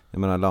 jag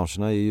menar,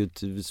 loungerna är ju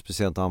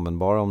speciellt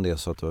användbara om det är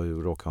så att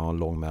du råkar ha en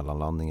lång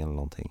mellanlandning eller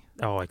någonting.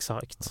 Ja,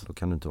 exakt. Ja, då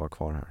kan du inte vara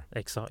kvar här.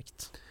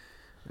 Exakt.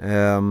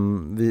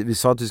 Vi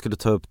sa att vi skulle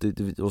ta upp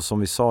det, och som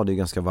vi sa, det är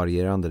ganska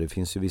varierande. Det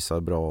finns ju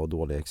vissa bra och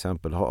dåliga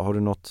exempel. Har du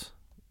något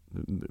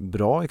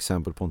bra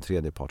exempel på en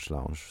tredjeparts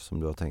lounge som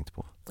du har tänkt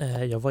på?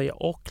 Jag var i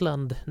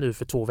Auckland nu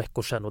för 2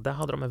 veckor sedan och där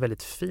hade de en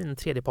väldigt fin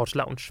tredjeparts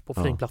lounge på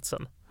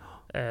flygplatsen.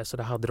 Så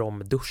där hade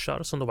de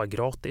duschar som då var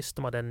gratis.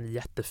 De hade en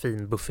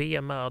jättefin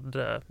buffé med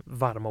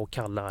varma och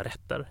kalla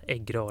rätter,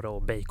 äggröra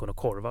och bacon och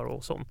korvar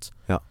och sånt.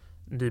 Ja.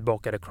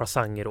 Nybakade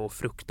croissanter och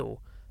frukt,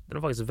 och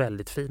den var faktiskt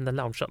väldigt fin, den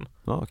loungen.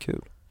 Ja,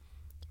 kul.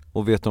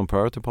 Och vet du om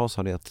Priority Pass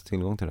hade gett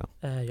tillgång till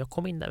den? Jag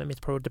kom in där med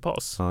mitt Priority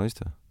Pass. Ja, just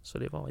det. Så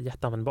det var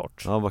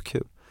jätteanvändbart. Ja, vad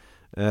kul.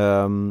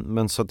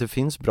 Men så att det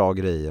finns bra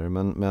grejer,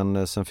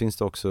 men sen finns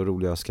det också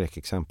roliga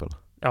skräckexempel.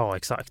 Ja,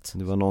 exakt.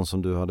 Det var någon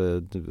som du hade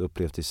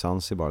upplevt i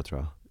Zanzibar, tror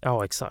jag.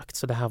 Ja, exakt.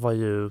 Så det här var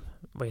ju,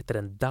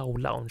 Dao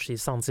Lounge i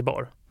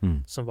Zanzibar.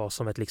 Som var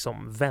som ett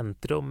liksom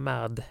väntrum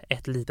med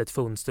ett litet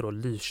fönster och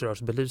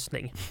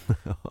lysrörsbelysning.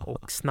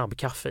 Och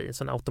snabbkaffe i en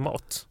sån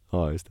automat.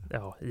 Ja, just det.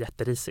 Ja,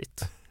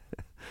 jätterisigt.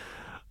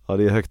 Ja,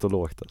 det är högt och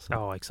lågt alltså.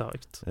 Ja,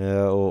 exakt.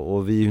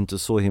 Och vi är ju inte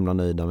så himla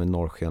nöjda med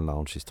Norrsken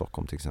Lounge i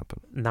Stockholm till exempel.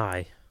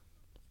 Nej.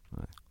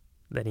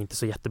 Den är inte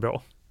så jättebra.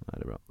 Nej,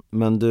 det är bra.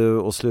 Men du,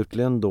 och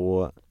slutligen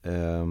då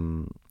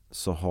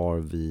så har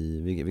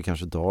vi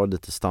kanske tar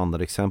lite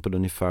standardexempel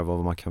ungefär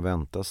vad man kan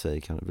vänta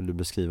sig. Vill du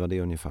beskriva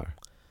det ungefär?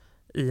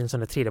 I en sån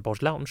här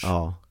tredjeparts lounge?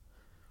 Ja.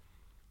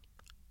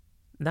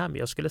 Nej, men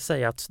jag skulle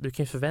säga att du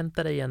kan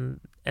förvänta dig en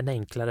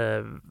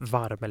enklare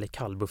varm eller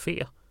kall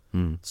buffé.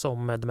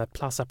 Som de här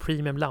Plaza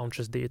Premium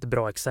Lounges, det är ett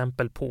bra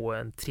exempel på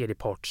en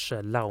tredjeparts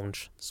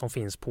lounge som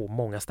finns på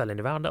många ställen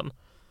i världen.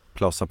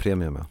 Plaza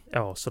Premium, ja.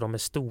 Ja, så de är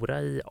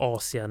stora i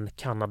Asien,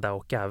 Kanada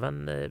och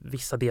även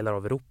vissa delar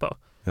av Europa.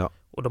 Ja.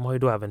 Och de har ju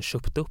då även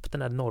köpt upp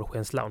den här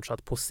Norrskens Lounge, så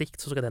att på sikt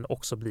så ska den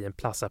också bli en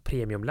Plaza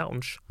Premium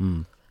Lounge.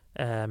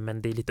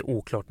 Men det är lite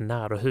oklart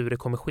när och hur det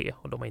kommer ske,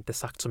 och de har inte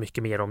sagt så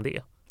mycket mer om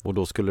det. Och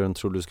då skulle den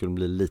tro det skulle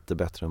bli lite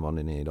bättre än vad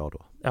den är idag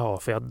då? Ja,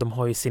 för de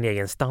har ju sin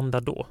egen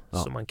standard då. Ja.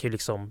 Så man kan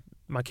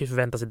ju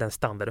förvänta sig den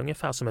standard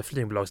ungefär som med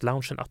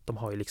flygbolagsloungen, att de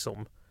har ju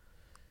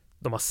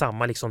de har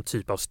samma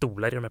typ av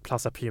stolar i de här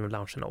Plaza Premium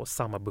Loungerna och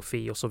samma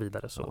buffé och så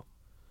vidare. Så. Ja.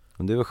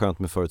 Men det är väl skönt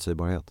med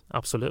förutsägbarhet?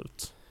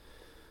 Absolut.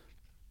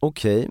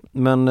 Okej,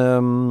 men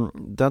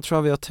där tror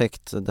jag vi har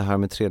täckt det här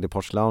med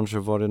tredjepartslounger.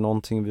 Var det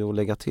någonting vi vill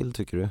lägga till,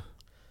 tycker du?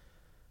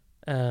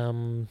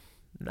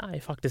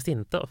 Nej, faktiskt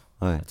inte.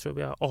 Nej. Jag tror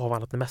vi har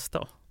avhandlat det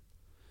mesta.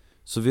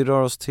 Så vi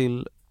rör oss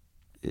till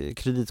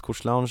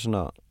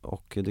kreditkortsloungerna,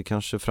 och det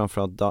kanske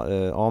framförallt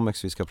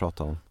Amex vi ska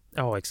prata om.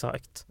 Ja,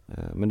 exakt.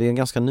 Men det är en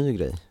ganska ny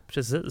grej.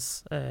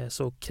 Precis.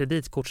 Så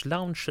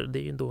kreditkortslounger, det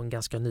är ju då en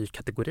ganska ny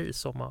kategori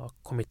som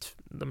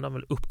har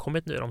väl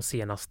uppkommit nu de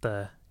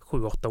senaste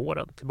 7-8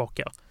 åren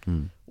tillbaka.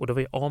 Och det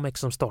var ju Amex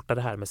som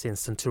startade här med sin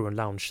Centurion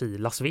Lounge i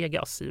Las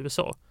Vegas i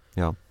USA.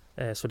 Ja.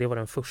 Så det var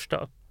den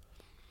första.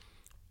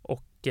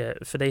 Och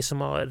för dig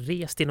som har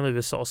rest inom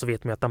USA så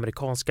vet man att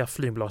amerikanska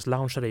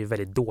flygbolagslounger är ju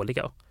väldigt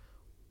dåliga.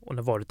 Och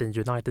när varit i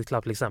en United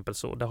Club till exempel,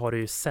 så där har du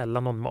ju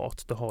sällan någon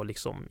mat. Du har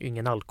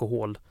ingen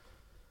alkohol.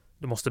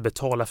 Du måste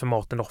betala för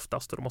maten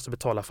oftast, och du måste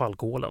betala för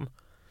alkoholen.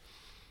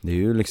 Det är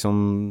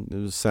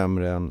ju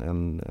sämre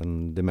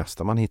än det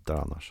mesta man hittar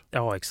annars.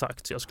 Ja,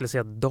 exakt. Så jag skulle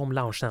säga att de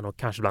loungerna är nog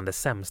kanske bland det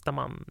sämsta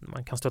man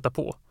kan stöta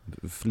på.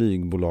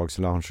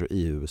 Flygbolagslounger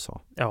i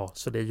USA. Ja,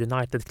 så det är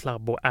United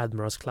Club och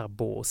Admirals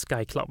Club och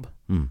Sky Club.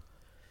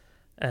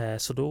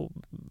 Så då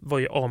var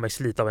ju Amex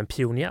lite av en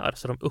pionjär.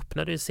 Så de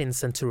öppnade ju sin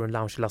Centurion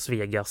Lounge i Las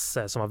Vegas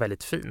som var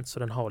väldigt fin. Så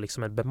den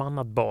har en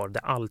bemannad bar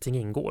där allting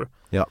ingår.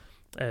 Ja.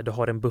 Du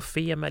har en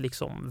buffé med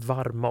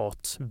varm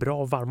mat,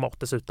 bra varm mat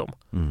dessutom.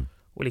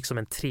 Och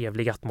en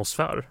trevlig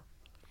atmosfär.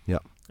 Ja.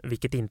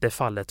 Vilket inte är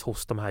fallet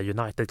hos de här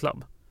United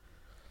Club.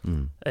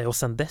 Och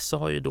sen dess så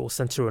har ju då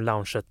Centurion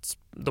Lounge,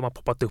 de har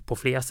poppat upp på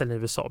flera ställen i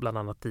USA, bland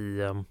annat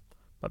i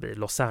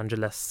Los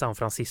Angeles, San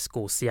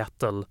Francisco,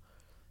 Seattle,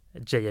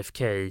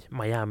 JFK,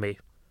 Miami,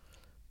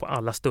 på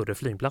alla större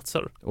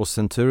flygplatser. Och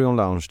Centurion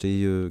Lounge,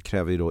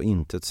 kräver ju då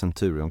inte ett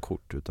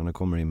Centurion-kort, utan det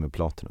kommer in med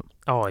Platinum.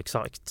 Ja,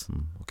 exakt.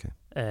 Okay.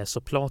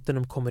 Så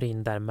Platinum kommer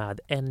in där med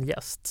en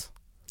gäst.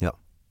 Ja.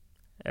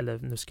 Eller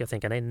nu ska jag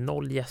tänka,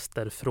 0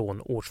 gäster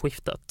från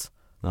årsskiftet.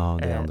 Ja,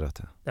 det är ändrat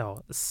det.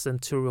 Ja,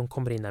 Centurion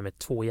kommer in där med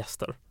 2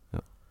 gäster. Ja.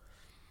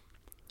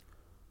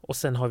 Och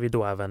sen har vi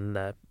då även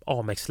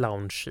Amex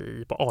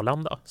Lounge på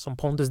Arlanda som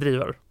Pontus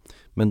driver.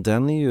 Men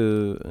den är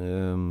ju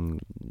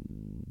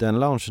den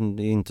loungen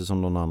är inte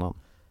som någon annan.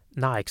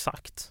 Nej,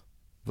 exakt.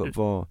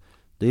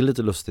 Det är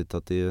lite lustigt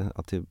att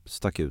det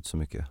stack ut så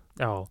mycket.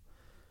 Ja.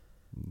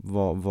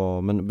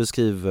 Men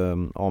beskriv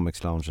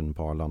Amex Loungen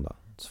på Arlanda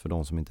för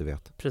de som inte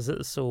vet.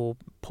 Precis, så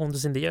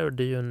Pontus in the Air,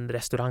 det är ju en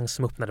restaurang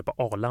som öppnade på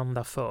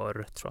Arlanda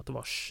för, tror att det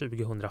var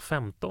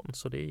 2015,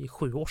 så det är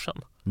 7 år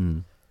sedan.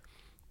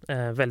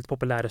 Väldigt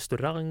populär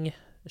restaurang.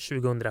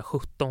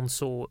 2017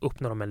 så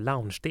öppnar de en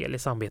lounge-del i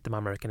samarbete med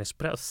American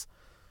Express.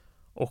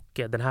 Och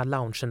den här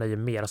loungen är ju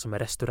mer som en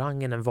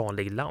restaurang än en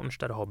vanlig lounge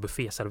där du har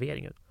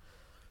bufféservering.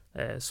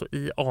 Så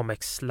i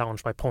Amex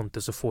Lounge by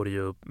Pontus så får du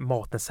ju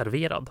maten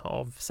serverad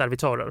av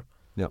servitörer.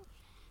 Ja.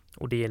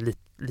 Och det är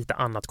lite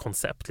annat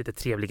koncept, lite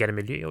trevligare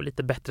miljö och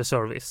lite bättre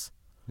service.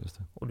 Just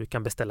det. Och du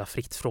kan beställa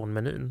fritt från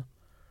menyn.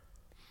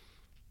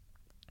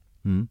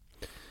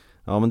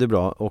 Ja, men det är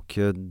bra. Och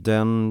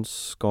den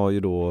ska ju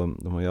då,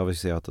 de har ju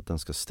aviserat att den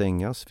ska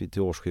stängas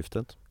till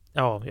årsskiftet.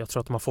 Ja, jag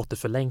tror att de har fått det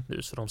förlängt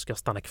nu, så de ska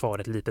stanna kvar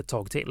ett litet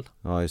tag till.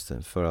 Ja, just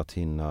det. För att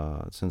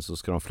sen så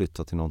ska de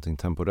flytta till någonting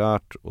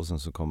temporärt, och sen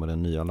så kommer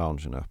den nya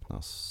loungen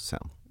öppnas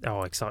sen.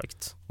 Ja,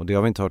 exakt. Och det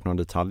har vi inte hört några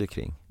detaljer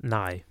kring.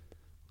 Nej.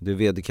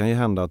 Det kan ju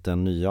hända att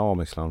den nya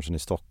Amex Loungen i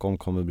Stockholm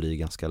kommer bli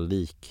ganska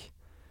lik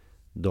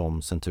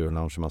de Centurion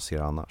Lounge man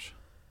ser annars.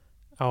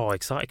 Ja,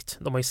 exakt.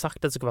 De har ju sagt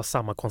att det ska vara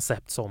samma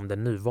koncept som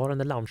den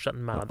nuvarande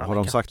loungen. Har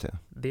de sagt det?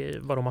 Det är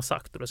vad de har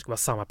sagt, och det ska vara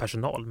samma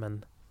personal.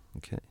 Men...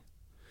 Okej.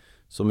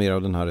 Så mer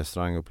av den här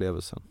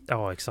restaurangupplevelsen.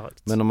 Ja,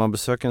 exakt. Men om man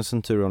besöker en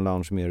Centurion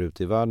Lounge mer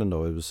ute i världen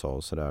då, i USA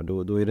och sådär,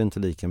 då är det inte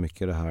lika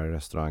mycket det här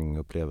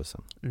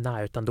restaurangupplevelsen.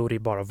 Nej, utan då är det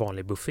bara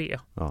vanlig buffé.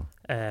 Ja.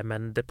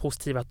 Men det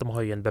positiva är att de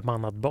har ju en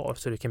bemannad bar,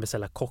 så du kan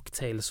beställa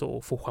cocktails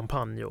och få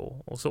champagne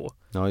och så.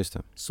 Ja, just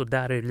det. Så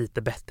där är det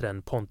lite bättre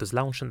än Pontus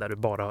Loungen där du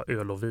bara har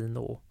öl och vin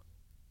och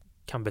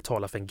kan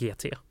betala för en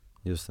GT.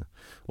 Just det.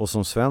 Och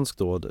som svensk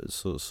då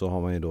så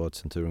har man ju då ett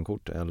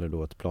Centurion-kort eller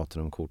då ett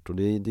Platinum-kort, och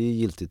det är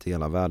giltigt i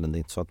hela världen. Det är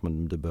inte så att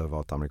det behöver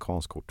vara ett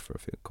amerikanskt kort för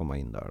att komma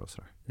in där och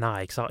sådär.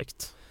 Nej,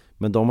 exakt.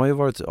 Men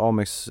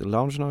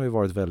Amex-loungen har ju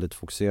varit väldigt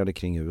fokuserade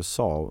kring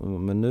USA,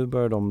 men nu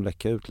börjar de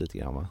läcka ut lite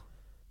grann, va?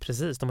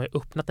 Precis, de har ju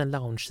öppnat en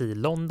lounge i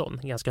London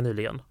ganska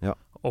nyligen. Ja.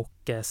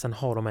 Och sen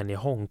har de en i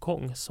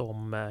Hongkong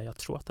som jag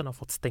tror att den har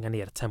fått stänga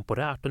ner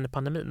temporärt under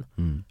pandemin.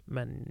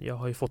 Men jag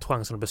har ju fått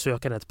chansen att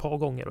besöka den ett par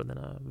gånger och den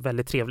är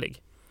väldigt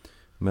trevlig.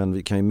 Men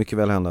det kan ju mycket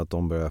väl hända att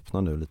de börjar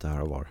öppna nu lite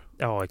här och var.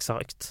 Ja,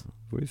 exakt.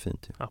 Det vore ju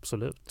fint. Ja.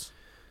 Absolut.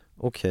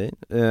 Okej,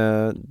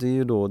 det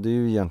är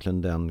ju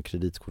egentligen den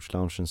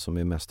kreditkortslaunchen som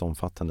är mest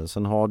omfattande.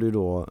 Sen har du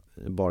då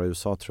bara i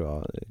USA, tror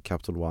jag,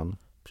 Capital One.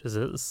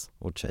 Precis.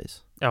 Och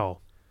Chase. Ja.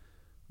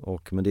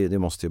 Men det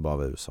måste ju bara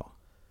vara USA.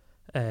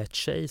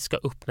 Chase ska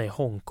öppna i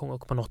Hongkong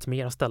och på något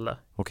mer ställe.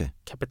 Okej.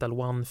 Capital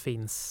One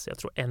finns, jag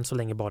tror än så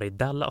länge bara i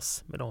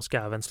Dallas, men de ska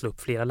även slå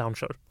upp flera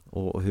lounger.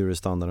 Och hur är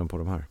standarden på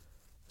de här?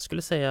 Jag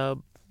skulle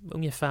säga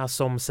ungefär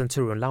som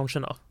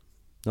Centurion-loungerna.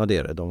 Ja, det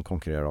är det. De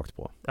konkurrerar rakt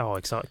på. Ja,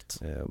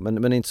 exakt.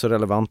 Men inte så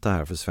relevant det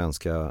här för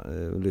svenska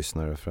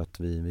lyssnare, för att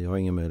vi har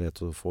ingen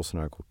möjlighet att få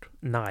sådana här kort.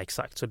 Nej,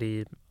 exakt. Så det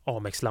är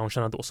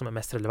Amex-loungerna då som är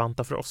mest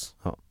relevanta för oss.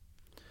 Ja.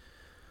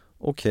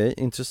 Okej,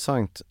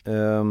 intressant.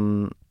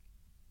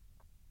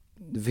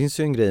 Det finns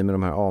ju en grej med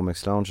de här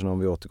Amex-loungerna, om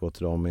vi återgår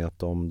till dem, är att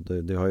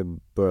det har ju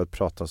börjat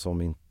pratas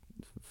om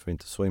för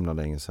inte så himla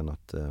länge sedan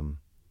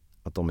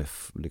att de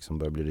liksom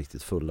börjar bli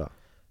riktigt fulla.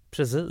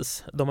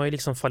 Precis. De har ju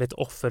liksom fallit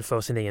offer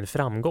för sin egen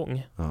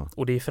framgång. Ja.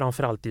 Och det är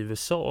framförallt i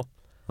USA.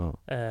 Ja.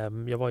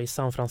 Jag var i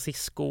San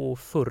Francisco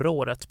förra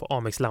året på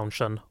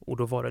Amex-loungen och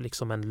då var det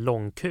liksom en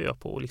lång kö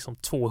på liksom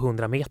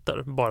 200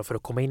 meter bara för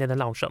att komma in i den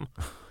loungen.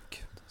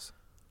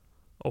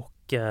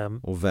 Och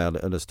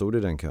eller stod det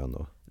i den kön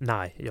då?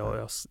 Nej,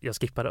 jag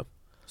skippade.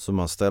 Så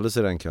man ställer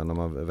sig i den kön, när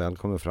man väl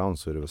kommer fram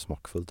så är det väl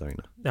smockfullt där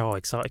inne? Ja,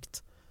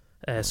 exakt.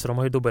 Så de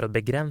har ju då börjat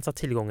begränsa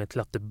tillgången till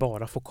att du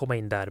bara får komma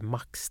in där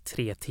max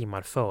 3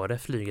 timmar före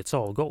flygets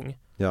avgång.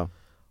 Ja.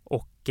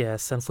 Och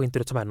sen får inte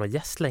du ta med någon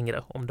gäst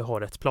längre om du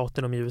har ett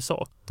Platinum i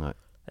USA. Nej.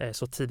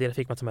 Så tidigare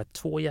fick man ta med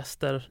 2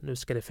 gäster, nu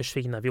ska det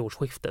försvinna vid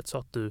årsskiftet så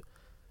att du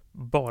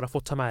bara får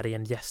ta med dig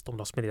en gäst om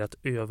du har spenderat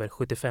över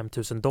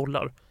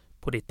 $75,000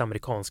 på ditt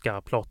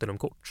amerikanska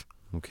Platinumkort.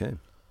 Okej.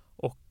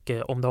 Och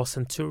om du har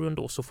Centurion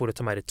då så får du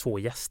ta med dig 2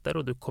 gäster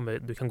och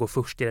du kan gå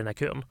först i den här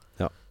kön.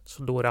 Ja.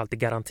 Så då är det alltid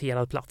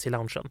garanterad plats i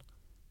loungen.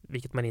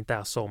 Vilket man inte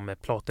är som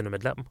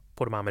Platinum-medlem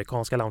på de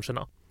amerikanska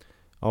loungerna.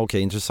 Ja,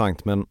 okej,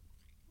 intressant. Men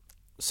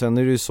sen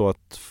är det ju så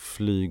att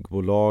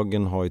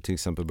flygbolagen har ju till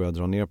exempel börjat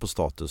dra ner på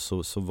status.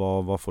 Så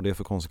vad får det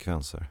för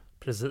konsekvenser?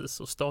 Precis,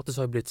 och status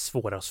har ju blivit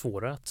svårare och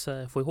svårare att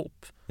få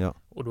ihop. Ja.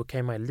 Och då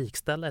kan man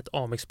likställa ett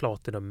Amex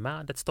Platinum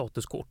med ett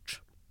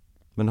statuskort.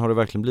 Men har det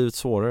verkligen blivit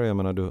svårare? Jag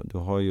menar,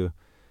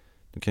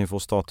 du kan ju få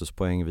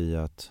statuspoäng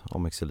via ett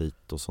Amex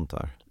Elite och sånt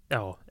där.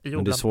 Ja,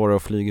 men det är svårare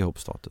att flyga ihop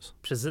status.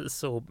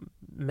 Precis, och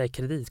med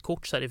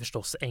kreditkort så är det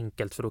förstås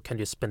enkelt för då kan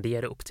du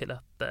spendera upp till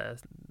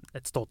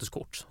ett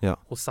statuskort. Ja.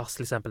 Hos SAS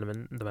till exempel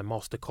med de här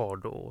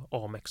Mastercard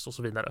och Amex och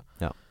så vidare.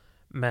 Ja.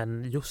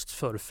 Men just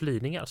för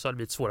flygningar så har det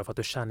blivit svårare för att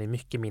du tjänar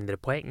mycket mindre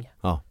poäng.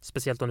 Ja.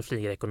 Speciellt om du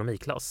flyger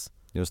ekonomiklass.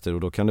 Just det, och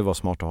då kan det vara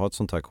smart att ha ett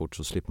sånt här kort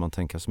så slipper man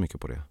tänka så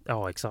mycket på det.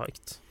 Ja,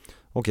 exakt.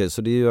 Okej,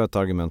 så det är ju ett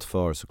argument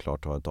för såklart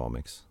att ha ett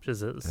Amex.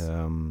 Precis.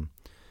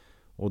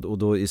 Och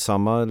då i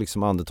samma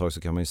liksom andetag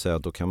så kan man ju säga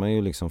att då kan man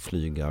ju liksom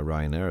flyga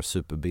Ryanair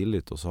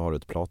superbilligt och så har du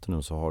ett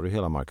Platinum så har du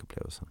hela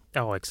markupplevelsen.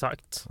 Ja,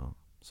 exakt. Ja,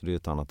 så det är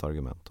ett annat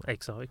argument då.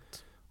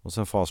 Exakt. Och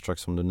sen Fast Track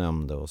som du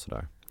nämnde och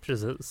sådär.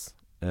 Precis.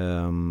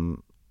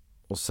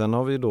 Och sen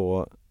har vi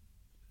då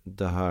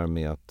det här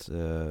med att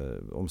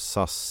om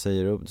SAS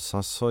säger upp,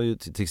 SAS har ju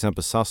till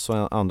exempel SAS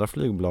och andra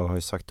flygbolag har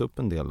ju sagt upp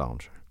en del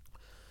lounger.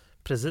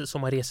 Precis,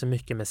 om man reser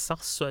mycket med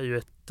SAS så är ju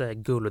ett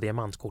guld- och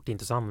diamantkort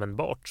inte så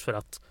användbart för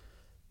att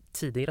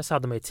tidigare så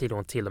hade man ju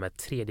tillgång till de här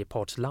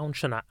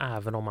tredjeparts-loungerna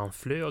även om man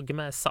flög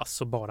med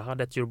SAS och bara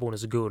hade ett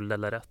Eurobonus guld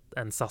eller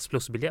en SAS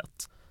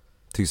plus-biljett.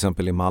 Till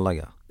exempel i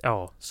Malaga.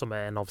 Ja, som är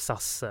en av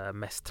SAS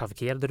mest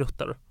trafikerade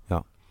rutter.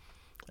 Ja.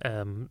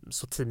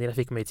 Så tidigare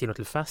fick man ju tillgång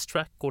till Fast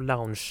Track och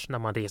lounge när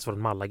man reser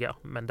från Malaga.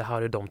 Men det här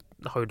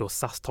har ju då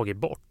SAS tagit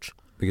bort.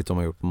 Vilket de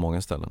har gjort på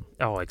många ställen.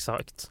 Ja,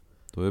 exakt.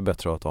 Då är det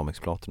bättre att ha ett Amex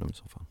Platinum i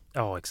så fall.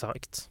 Ja,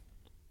 exakt.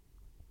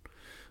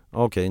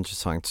 Okej,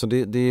 intressant. Så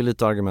det är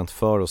lite argument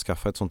för att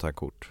skaffa ett sånt här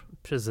kort.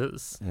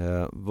 Precis.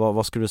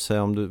 Vad skulle du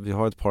säga om vi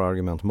har ett par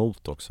argument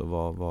mot också.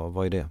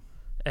 Vad är det?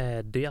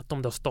 Det är att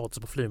om du har status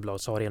på flygbolag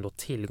så har du ändå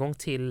tillgång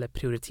till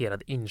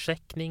prioriterad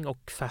incheckning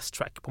och fast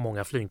track på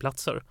många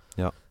flygplatser.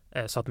 Ja.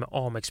 Så att med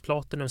Amex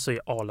Platinum så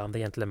är Arlanda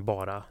egentligen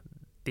bara,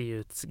 det är ju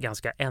ett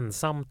ganska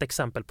ensamt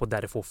exempel på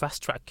där du får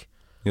fast track.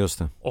 Just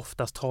det.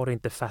 Oftast har du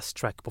inte fast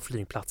track på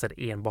flygplatser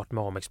enbart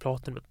med Amex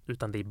Platinum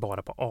utan det är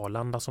bara på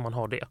Arlanda som man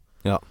har det.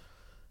 Ja.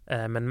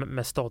 Men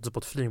med status på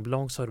ett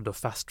flygbolag så har du då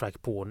fast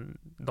track på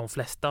de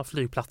flesta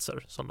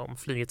flygplatser som de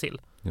flyger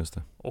till. Just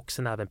det. Och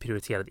sen även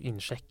prioriterad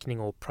incheckning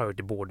och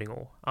priority boarding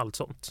och allt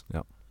sånt.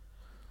 Ja.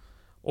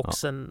 Och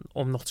sen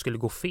om något skulle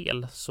gå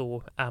fel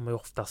så är man ju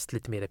oftast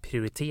lite mer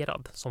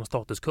prioriterad som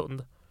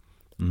statuskund.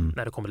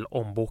 När det kommer till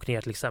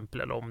ombokningar till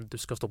exempel, eller om du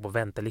ska stå på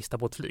väntelista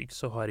på ett flyg,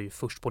 så är det ju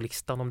först på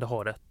listan om du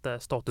har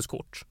ett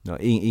statuskort. Ja,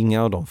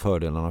 inga av de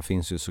fördelarna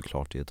finns ju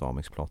såklart i ett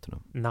Amex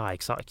Platinum. Nej,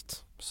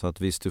 exakt. Så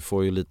att visst, du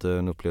får ju lite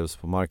en upplevelse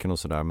på marken och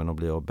sådär, men att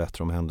bli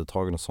bättre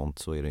omhändertagen och sånt,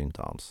 så är det ju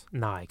inte alls.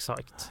 Nej,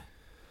 exakt.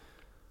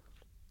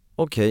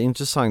 Okej,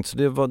 intressant.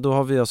 Så då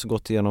har vi alltså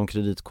gått igenom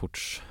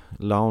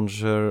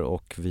kreditkortslounger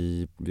och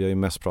vi har ju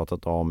mest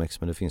pratat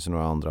Amex, men det finns ju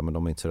några andra, men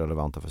de är inte så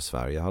relevanta för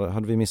Sverige.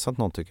 Hade vi missat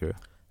något, tycker du?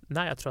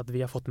 Nej, jag tror att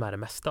vi har fått med det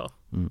mesta.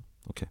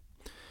 Okej.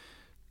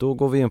 Då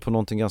går vi in på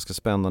någonting ganska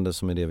spännande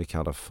som är det vi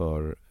kallar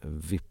för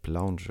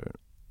VIP-lounger.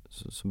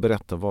 Så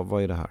berätta,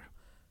 vad är det här?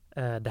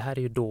 Det här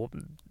är ju då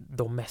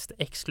de mest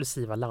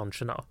exklusiva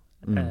loungerna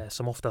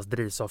som oftast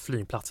drivs av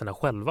flygplatserna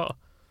själva.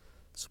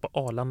 Så på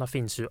Arlanda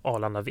finns ju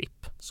Arlanda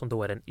VIP som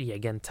då är en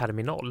egen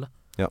terminal.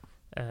 Ja.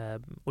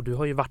 Och du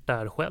har ju varit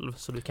där själv,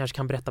 så du kanske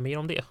kan berätta mer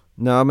om det.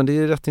 Nej, men det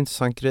är en rätt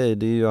intressant grej.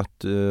 Det är ju att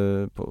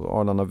på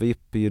Arlanda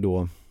VIP är ju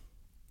då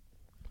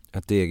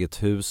ett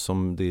eget hus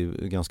som det är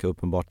ganska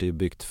uppenbart det är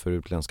byggt för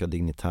utländska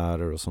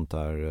dignitärer och sånt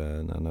där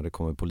när det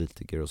kommer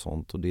politiker och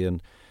sånt. Och det är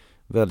en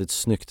väldigt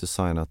snyggt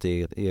designat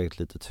eget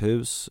litet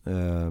hus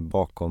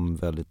bakom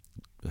väldigt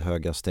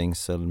höga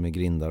stängsel med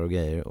grindar och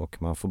grejer,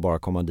 och man får bara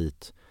komma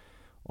dit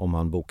om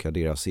man bokar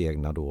deras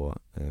egna då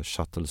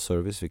shuttle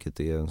service, vilket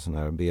är en sån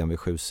här BMW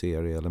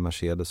 7-serie eller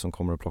Mercedes som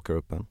kommer och plockar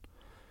upp en.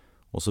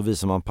 Och så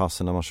visar man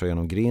passen när man kör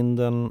genom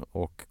grinden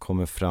och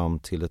kommer fram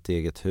till ett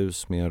eget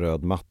hus med en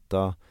röd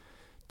matta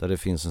där det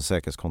finns en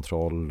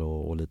säkerhetskontroll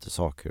och lite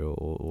saker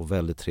och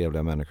väldigt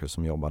trevliga människor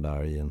som jobbar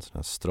där i en sån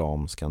här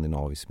stram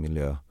skandinavisk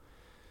miljö.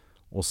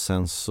 Och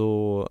sen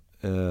så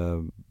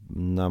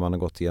när man har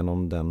gått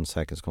igenom den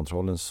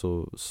säkerhetskontrollen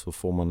så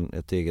får man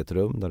ett eget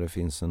rum där det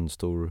finns en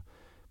stor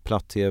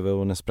platt-tv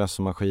och en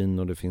espressomaskin,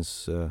 och det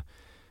finns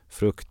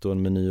frukt och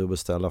en meny att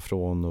beställa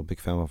från och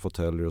bekväma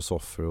fåtöljer och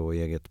soffor och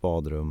eget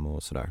badrum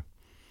och sådär.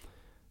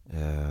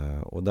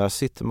 Och där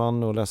sitter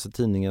man och läser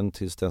tidningen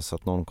tills dess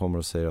att någon kommer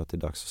och säger att det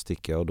är dags att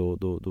sticka, och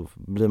då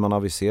blir man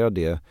aviserad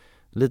det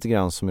lite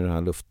grann som i den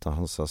här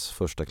Lufthansas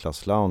första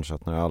klass lounge,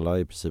 att när alla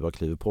i princip har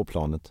klivit på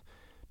planet,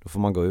 då får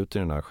man gå ut i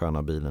den här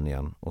sköna bilen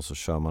igen och så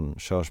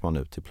körs man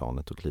ut till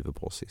planet och kliver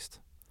på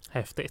sist.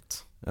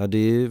 Häftigt. Ja, det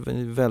är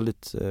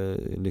väldigt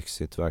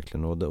lyxigt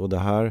verkligen, och det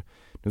här,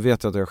 nu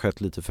vet jag att det har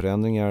skett lite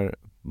förändringar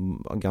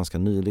ganska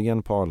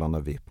nyligen på Arlanda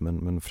VIP,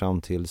 men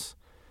fram tills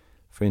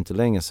för inte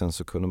länge sedan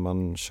så kunde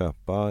man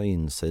köpa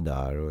in sig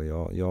där,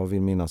 och jag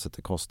vill minnas att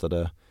det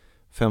kostade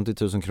 50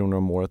 000 kronor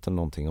om året eller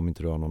någonting, om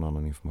inte du har någon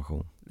annan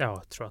information. Ja,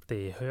 jag tror att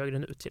det är högre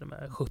nu, till och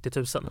med 70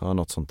 000. Ja,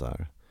 något sånt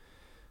där.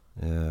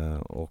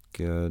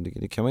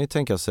 Det kan man ju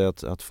tänka sig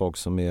att folk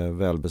som är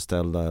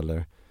välbeställda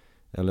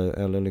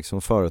eller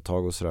liksom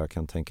företag och sådär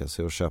kan tänka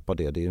sig att köpa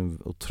det. Det är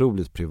en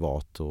otroligt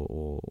privat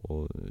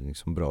och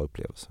liksom bra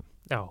upplevelse.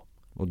 Ja.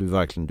 Och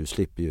du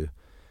slipper ju,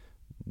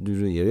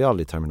 du är ju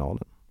aldrig i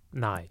terminalen.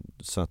 Nej.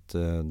 Så att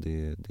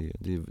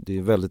det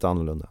är väldigt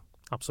annorlunda.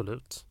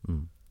 Absolut.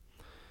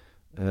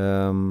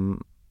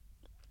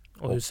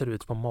 Och hur ser det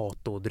ut på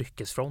mat- och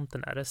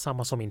dryckesfronten? Är det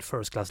samma som min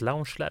first class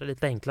lounge, eller är det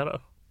lite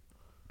enklare?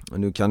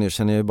 Nu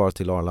känner jag ju bara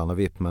till Arlanda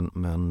VIP,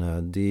 men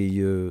det är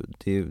ju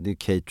det är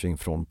catering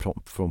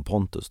från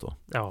Pontus då.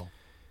 Ja.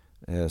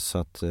 Så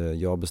att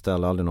jag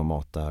beställer aldrig någon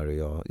mat där.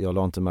 Jag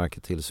la inte märke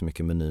till så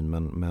mycket menyn,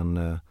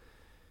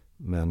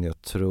 men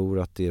jag tror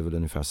att det är väl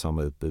ungefär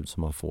samma utbud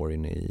som man får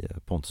inne i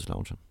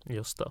Pontus-loungen.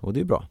 Just det. Och det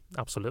är bra.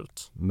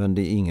 Absolut. Men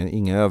det är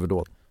inga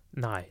överdåd.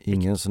 Nej.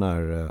 Ingen sån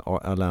här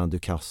Alain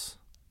Ducasse.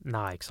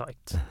 Nej,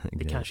 exakt.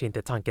 Det kanske inte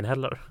är tanken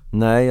heller.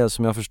 Nej,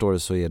 som jag förstår det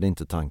så är det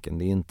inte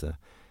tanken.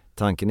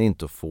 Tanken är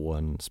inte att få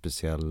en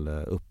speciell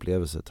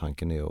upplevelse.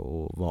 Tanken är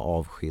att vara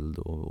avskild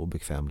och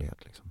bekvämlighet.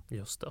 Liksom.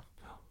 Just det.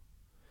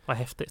 Vad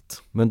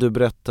häftigt. Men du,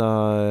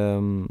 berätta,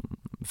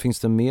 finns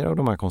det mer av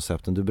de här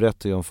koncepten? Du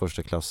berättade ju om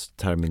första klass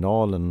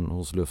terminalen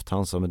hos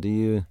Lufthansa, men det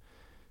är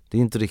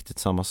inte riktigt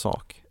samma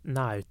sak.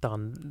 Nej,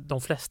 utan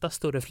de flesta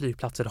större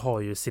flygplatser har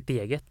ju sitt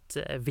eget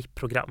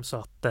VIP-program, så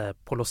att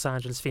på Los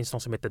Angeles finns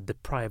något som heter The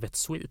Private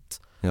Suite.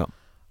 Ja.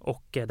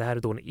 Och det här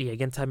är då en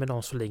egen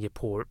terminal som ligger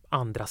på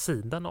andra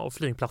sidan av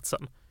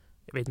flygplatsen.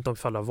 Jag vet inte om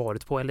du har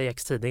varit på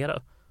LAX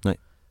tidigare.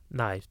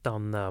 Nej,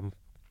 utan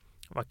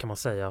vad kan man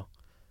säga?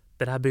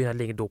 Den här byggnaden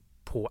ligger då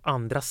på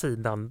andra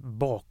sidan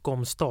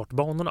bakom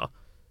startbanorna.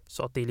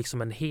 Så att det är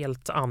liksom en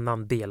helt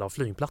annan del av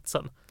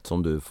flygplatsen.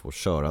 Som du får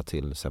köra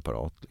till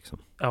separat liksom.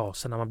 Ja,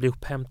 sen när man blir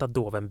upphämtad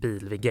då av en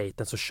bil vid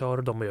gaten så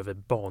kör de över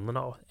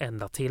banorna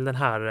ända till den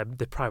här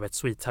The Private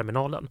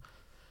Suite-terminalen.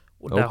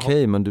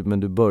 Okej, men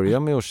du börjar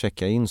med att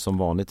checka in som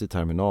vanligt i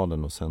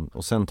terminalen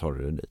och sen tar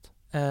du det dit?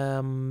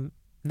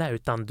 Nej,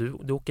 utan du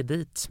åker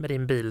dit med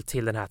din bil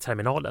till den här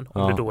terminalen.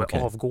 Om du då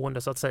är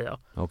avgående så att säga.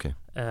 Okay.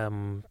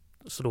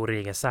 Så då är det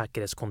egen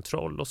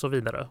säkerhetskontroll och så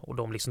vidare. Och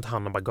de liksom tar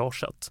hand om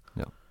bagaget.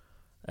 Ja.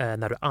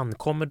 När du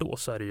ankommer då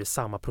så är det ju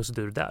samma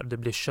procedur där. Du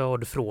blir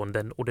körd från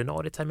den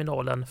ordinarie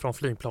terminalen, från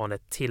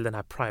flygplanet till den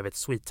här Private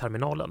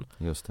Suite-terminalen.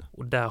 Just det.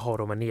 Och där har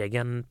de en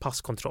egen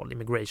passkontroll,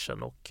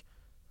 immigration,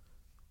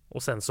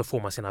 och sen så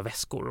får man sina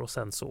väskor och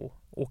sen så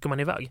åker man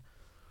iväg.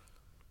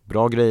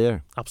 Bra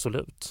grejer.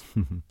 Absolut.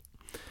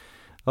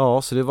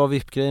 Ja, så det var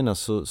VIP-grejerna.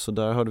 Så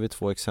där hörde vi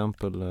 2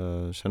 exempel.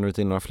 Känner du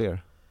till några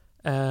fler?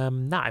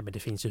 Nej, men det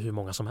finns ju hur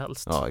många som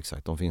helst. Ja,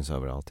 exakt. De finns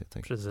överallt, helt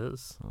enkelt.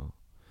 Precis. Ja.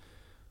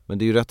 Men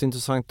det är ju rätt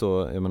intressant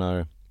då. Jag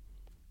menar,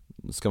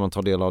 ska man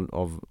ta del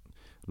av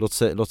låt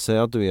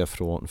säga att du är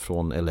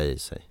från LA,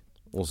 säg.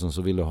 Och sen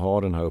så vill du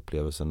ha den här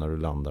upplevelsen när du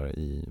landar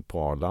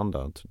på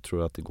Arlanda. Tror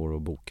du att det går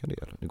att boka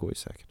det? Eller? Det går ju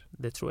säkert.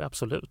 Det tror jag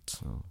absolut.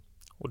 Ja.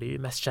 Och det är ju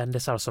mest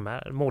kändisar som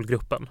är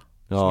målgruppen.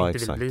 Ja, som inte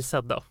exakt. vill bli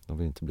sedda. De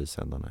vill inte bli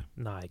sedda, nej.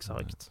 Nej,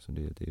 exakt. Nej, så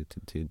det är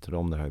till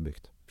dem det här är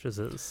byggt.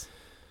 Precis.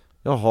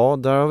 Jaha,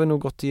 där har vi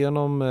nog gått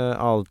igenom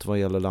allt vad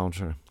gäller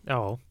lounger.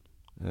 Ja.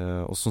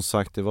 Och som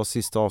sagt, det var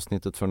sista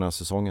avsnittet för den här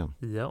säsongen.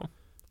 Ja.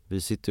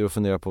 Vi sitter och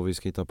funderar på vad vi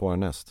ska hitta på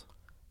härnäst.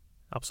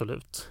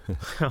 Absolut.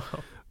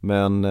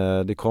 Men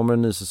det kommer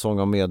en ny säsong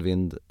av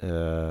Medvind.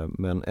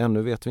 Men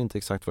ännu vet vi inte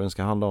exakt vad den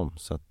ska handla om.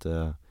 Så att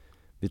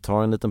vi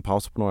tar en liten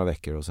paus på några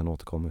veckor och sen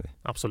återkommer vi.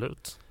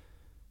 Absolut.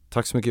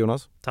 Tack så mycket,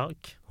 Jonas.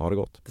 Tack. Ha det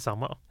gott.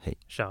 Detsamma. Hej.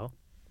 Ciao.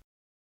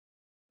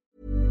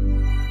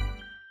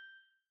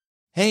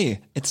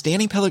 Hey, it's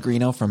Danny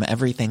Pellegrino from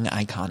Everything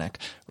Iconic.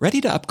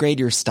 Ready to upgrade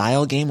your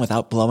style game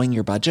without blowing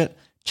your budget?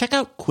 Check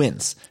out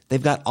Quince.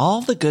 They've got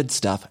all the good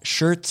stuff,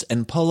 shirts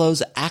and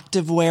polos,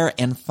 activewear,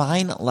 and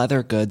fine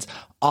leather goods,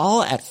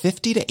 all at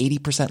 50 to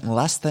 80%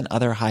 less than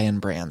other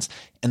high-end brands.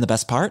 And the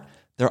best part?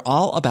 They're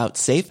all about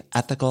safe,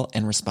 ethical,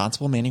 and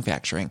responsible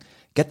manufacturing.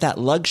 Get that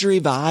luxury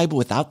vibe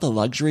without the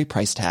luxury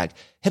price tag.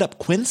 Hit up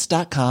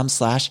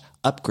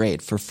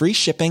quince.com/upgrade for free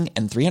shipping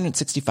and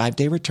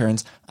 365-day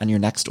returns on your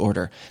next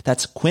order.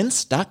 That's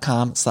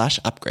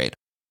quince.com/upgrade.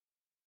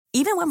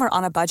 Even when we're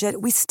on a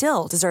budget, we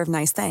still deserve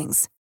nice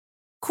things.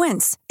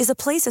 Quince is a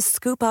place to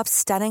scoop up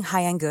stunning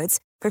high-end goods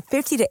for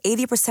 50 to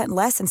 80%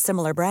 less than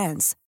similar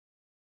brands.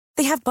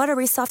 They have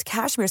buttery soft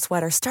cashmere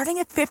sweaters starting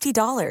at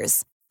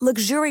 $50,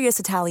 luxurious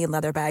Italian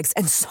leather bags,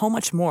 and so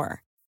much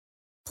more.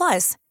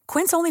 Plus,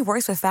 Quince only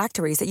works with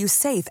factories that use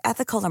safe,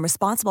 ethical, and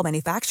responsible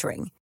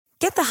manufacturing.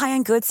 Get the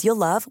high-end goods you'll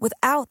love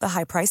without the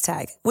high price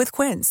tag with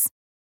Quince.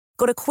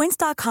 Go to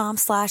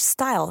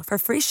quince.com/style for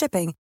free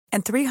shipping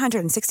and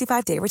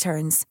 365-day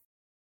returns.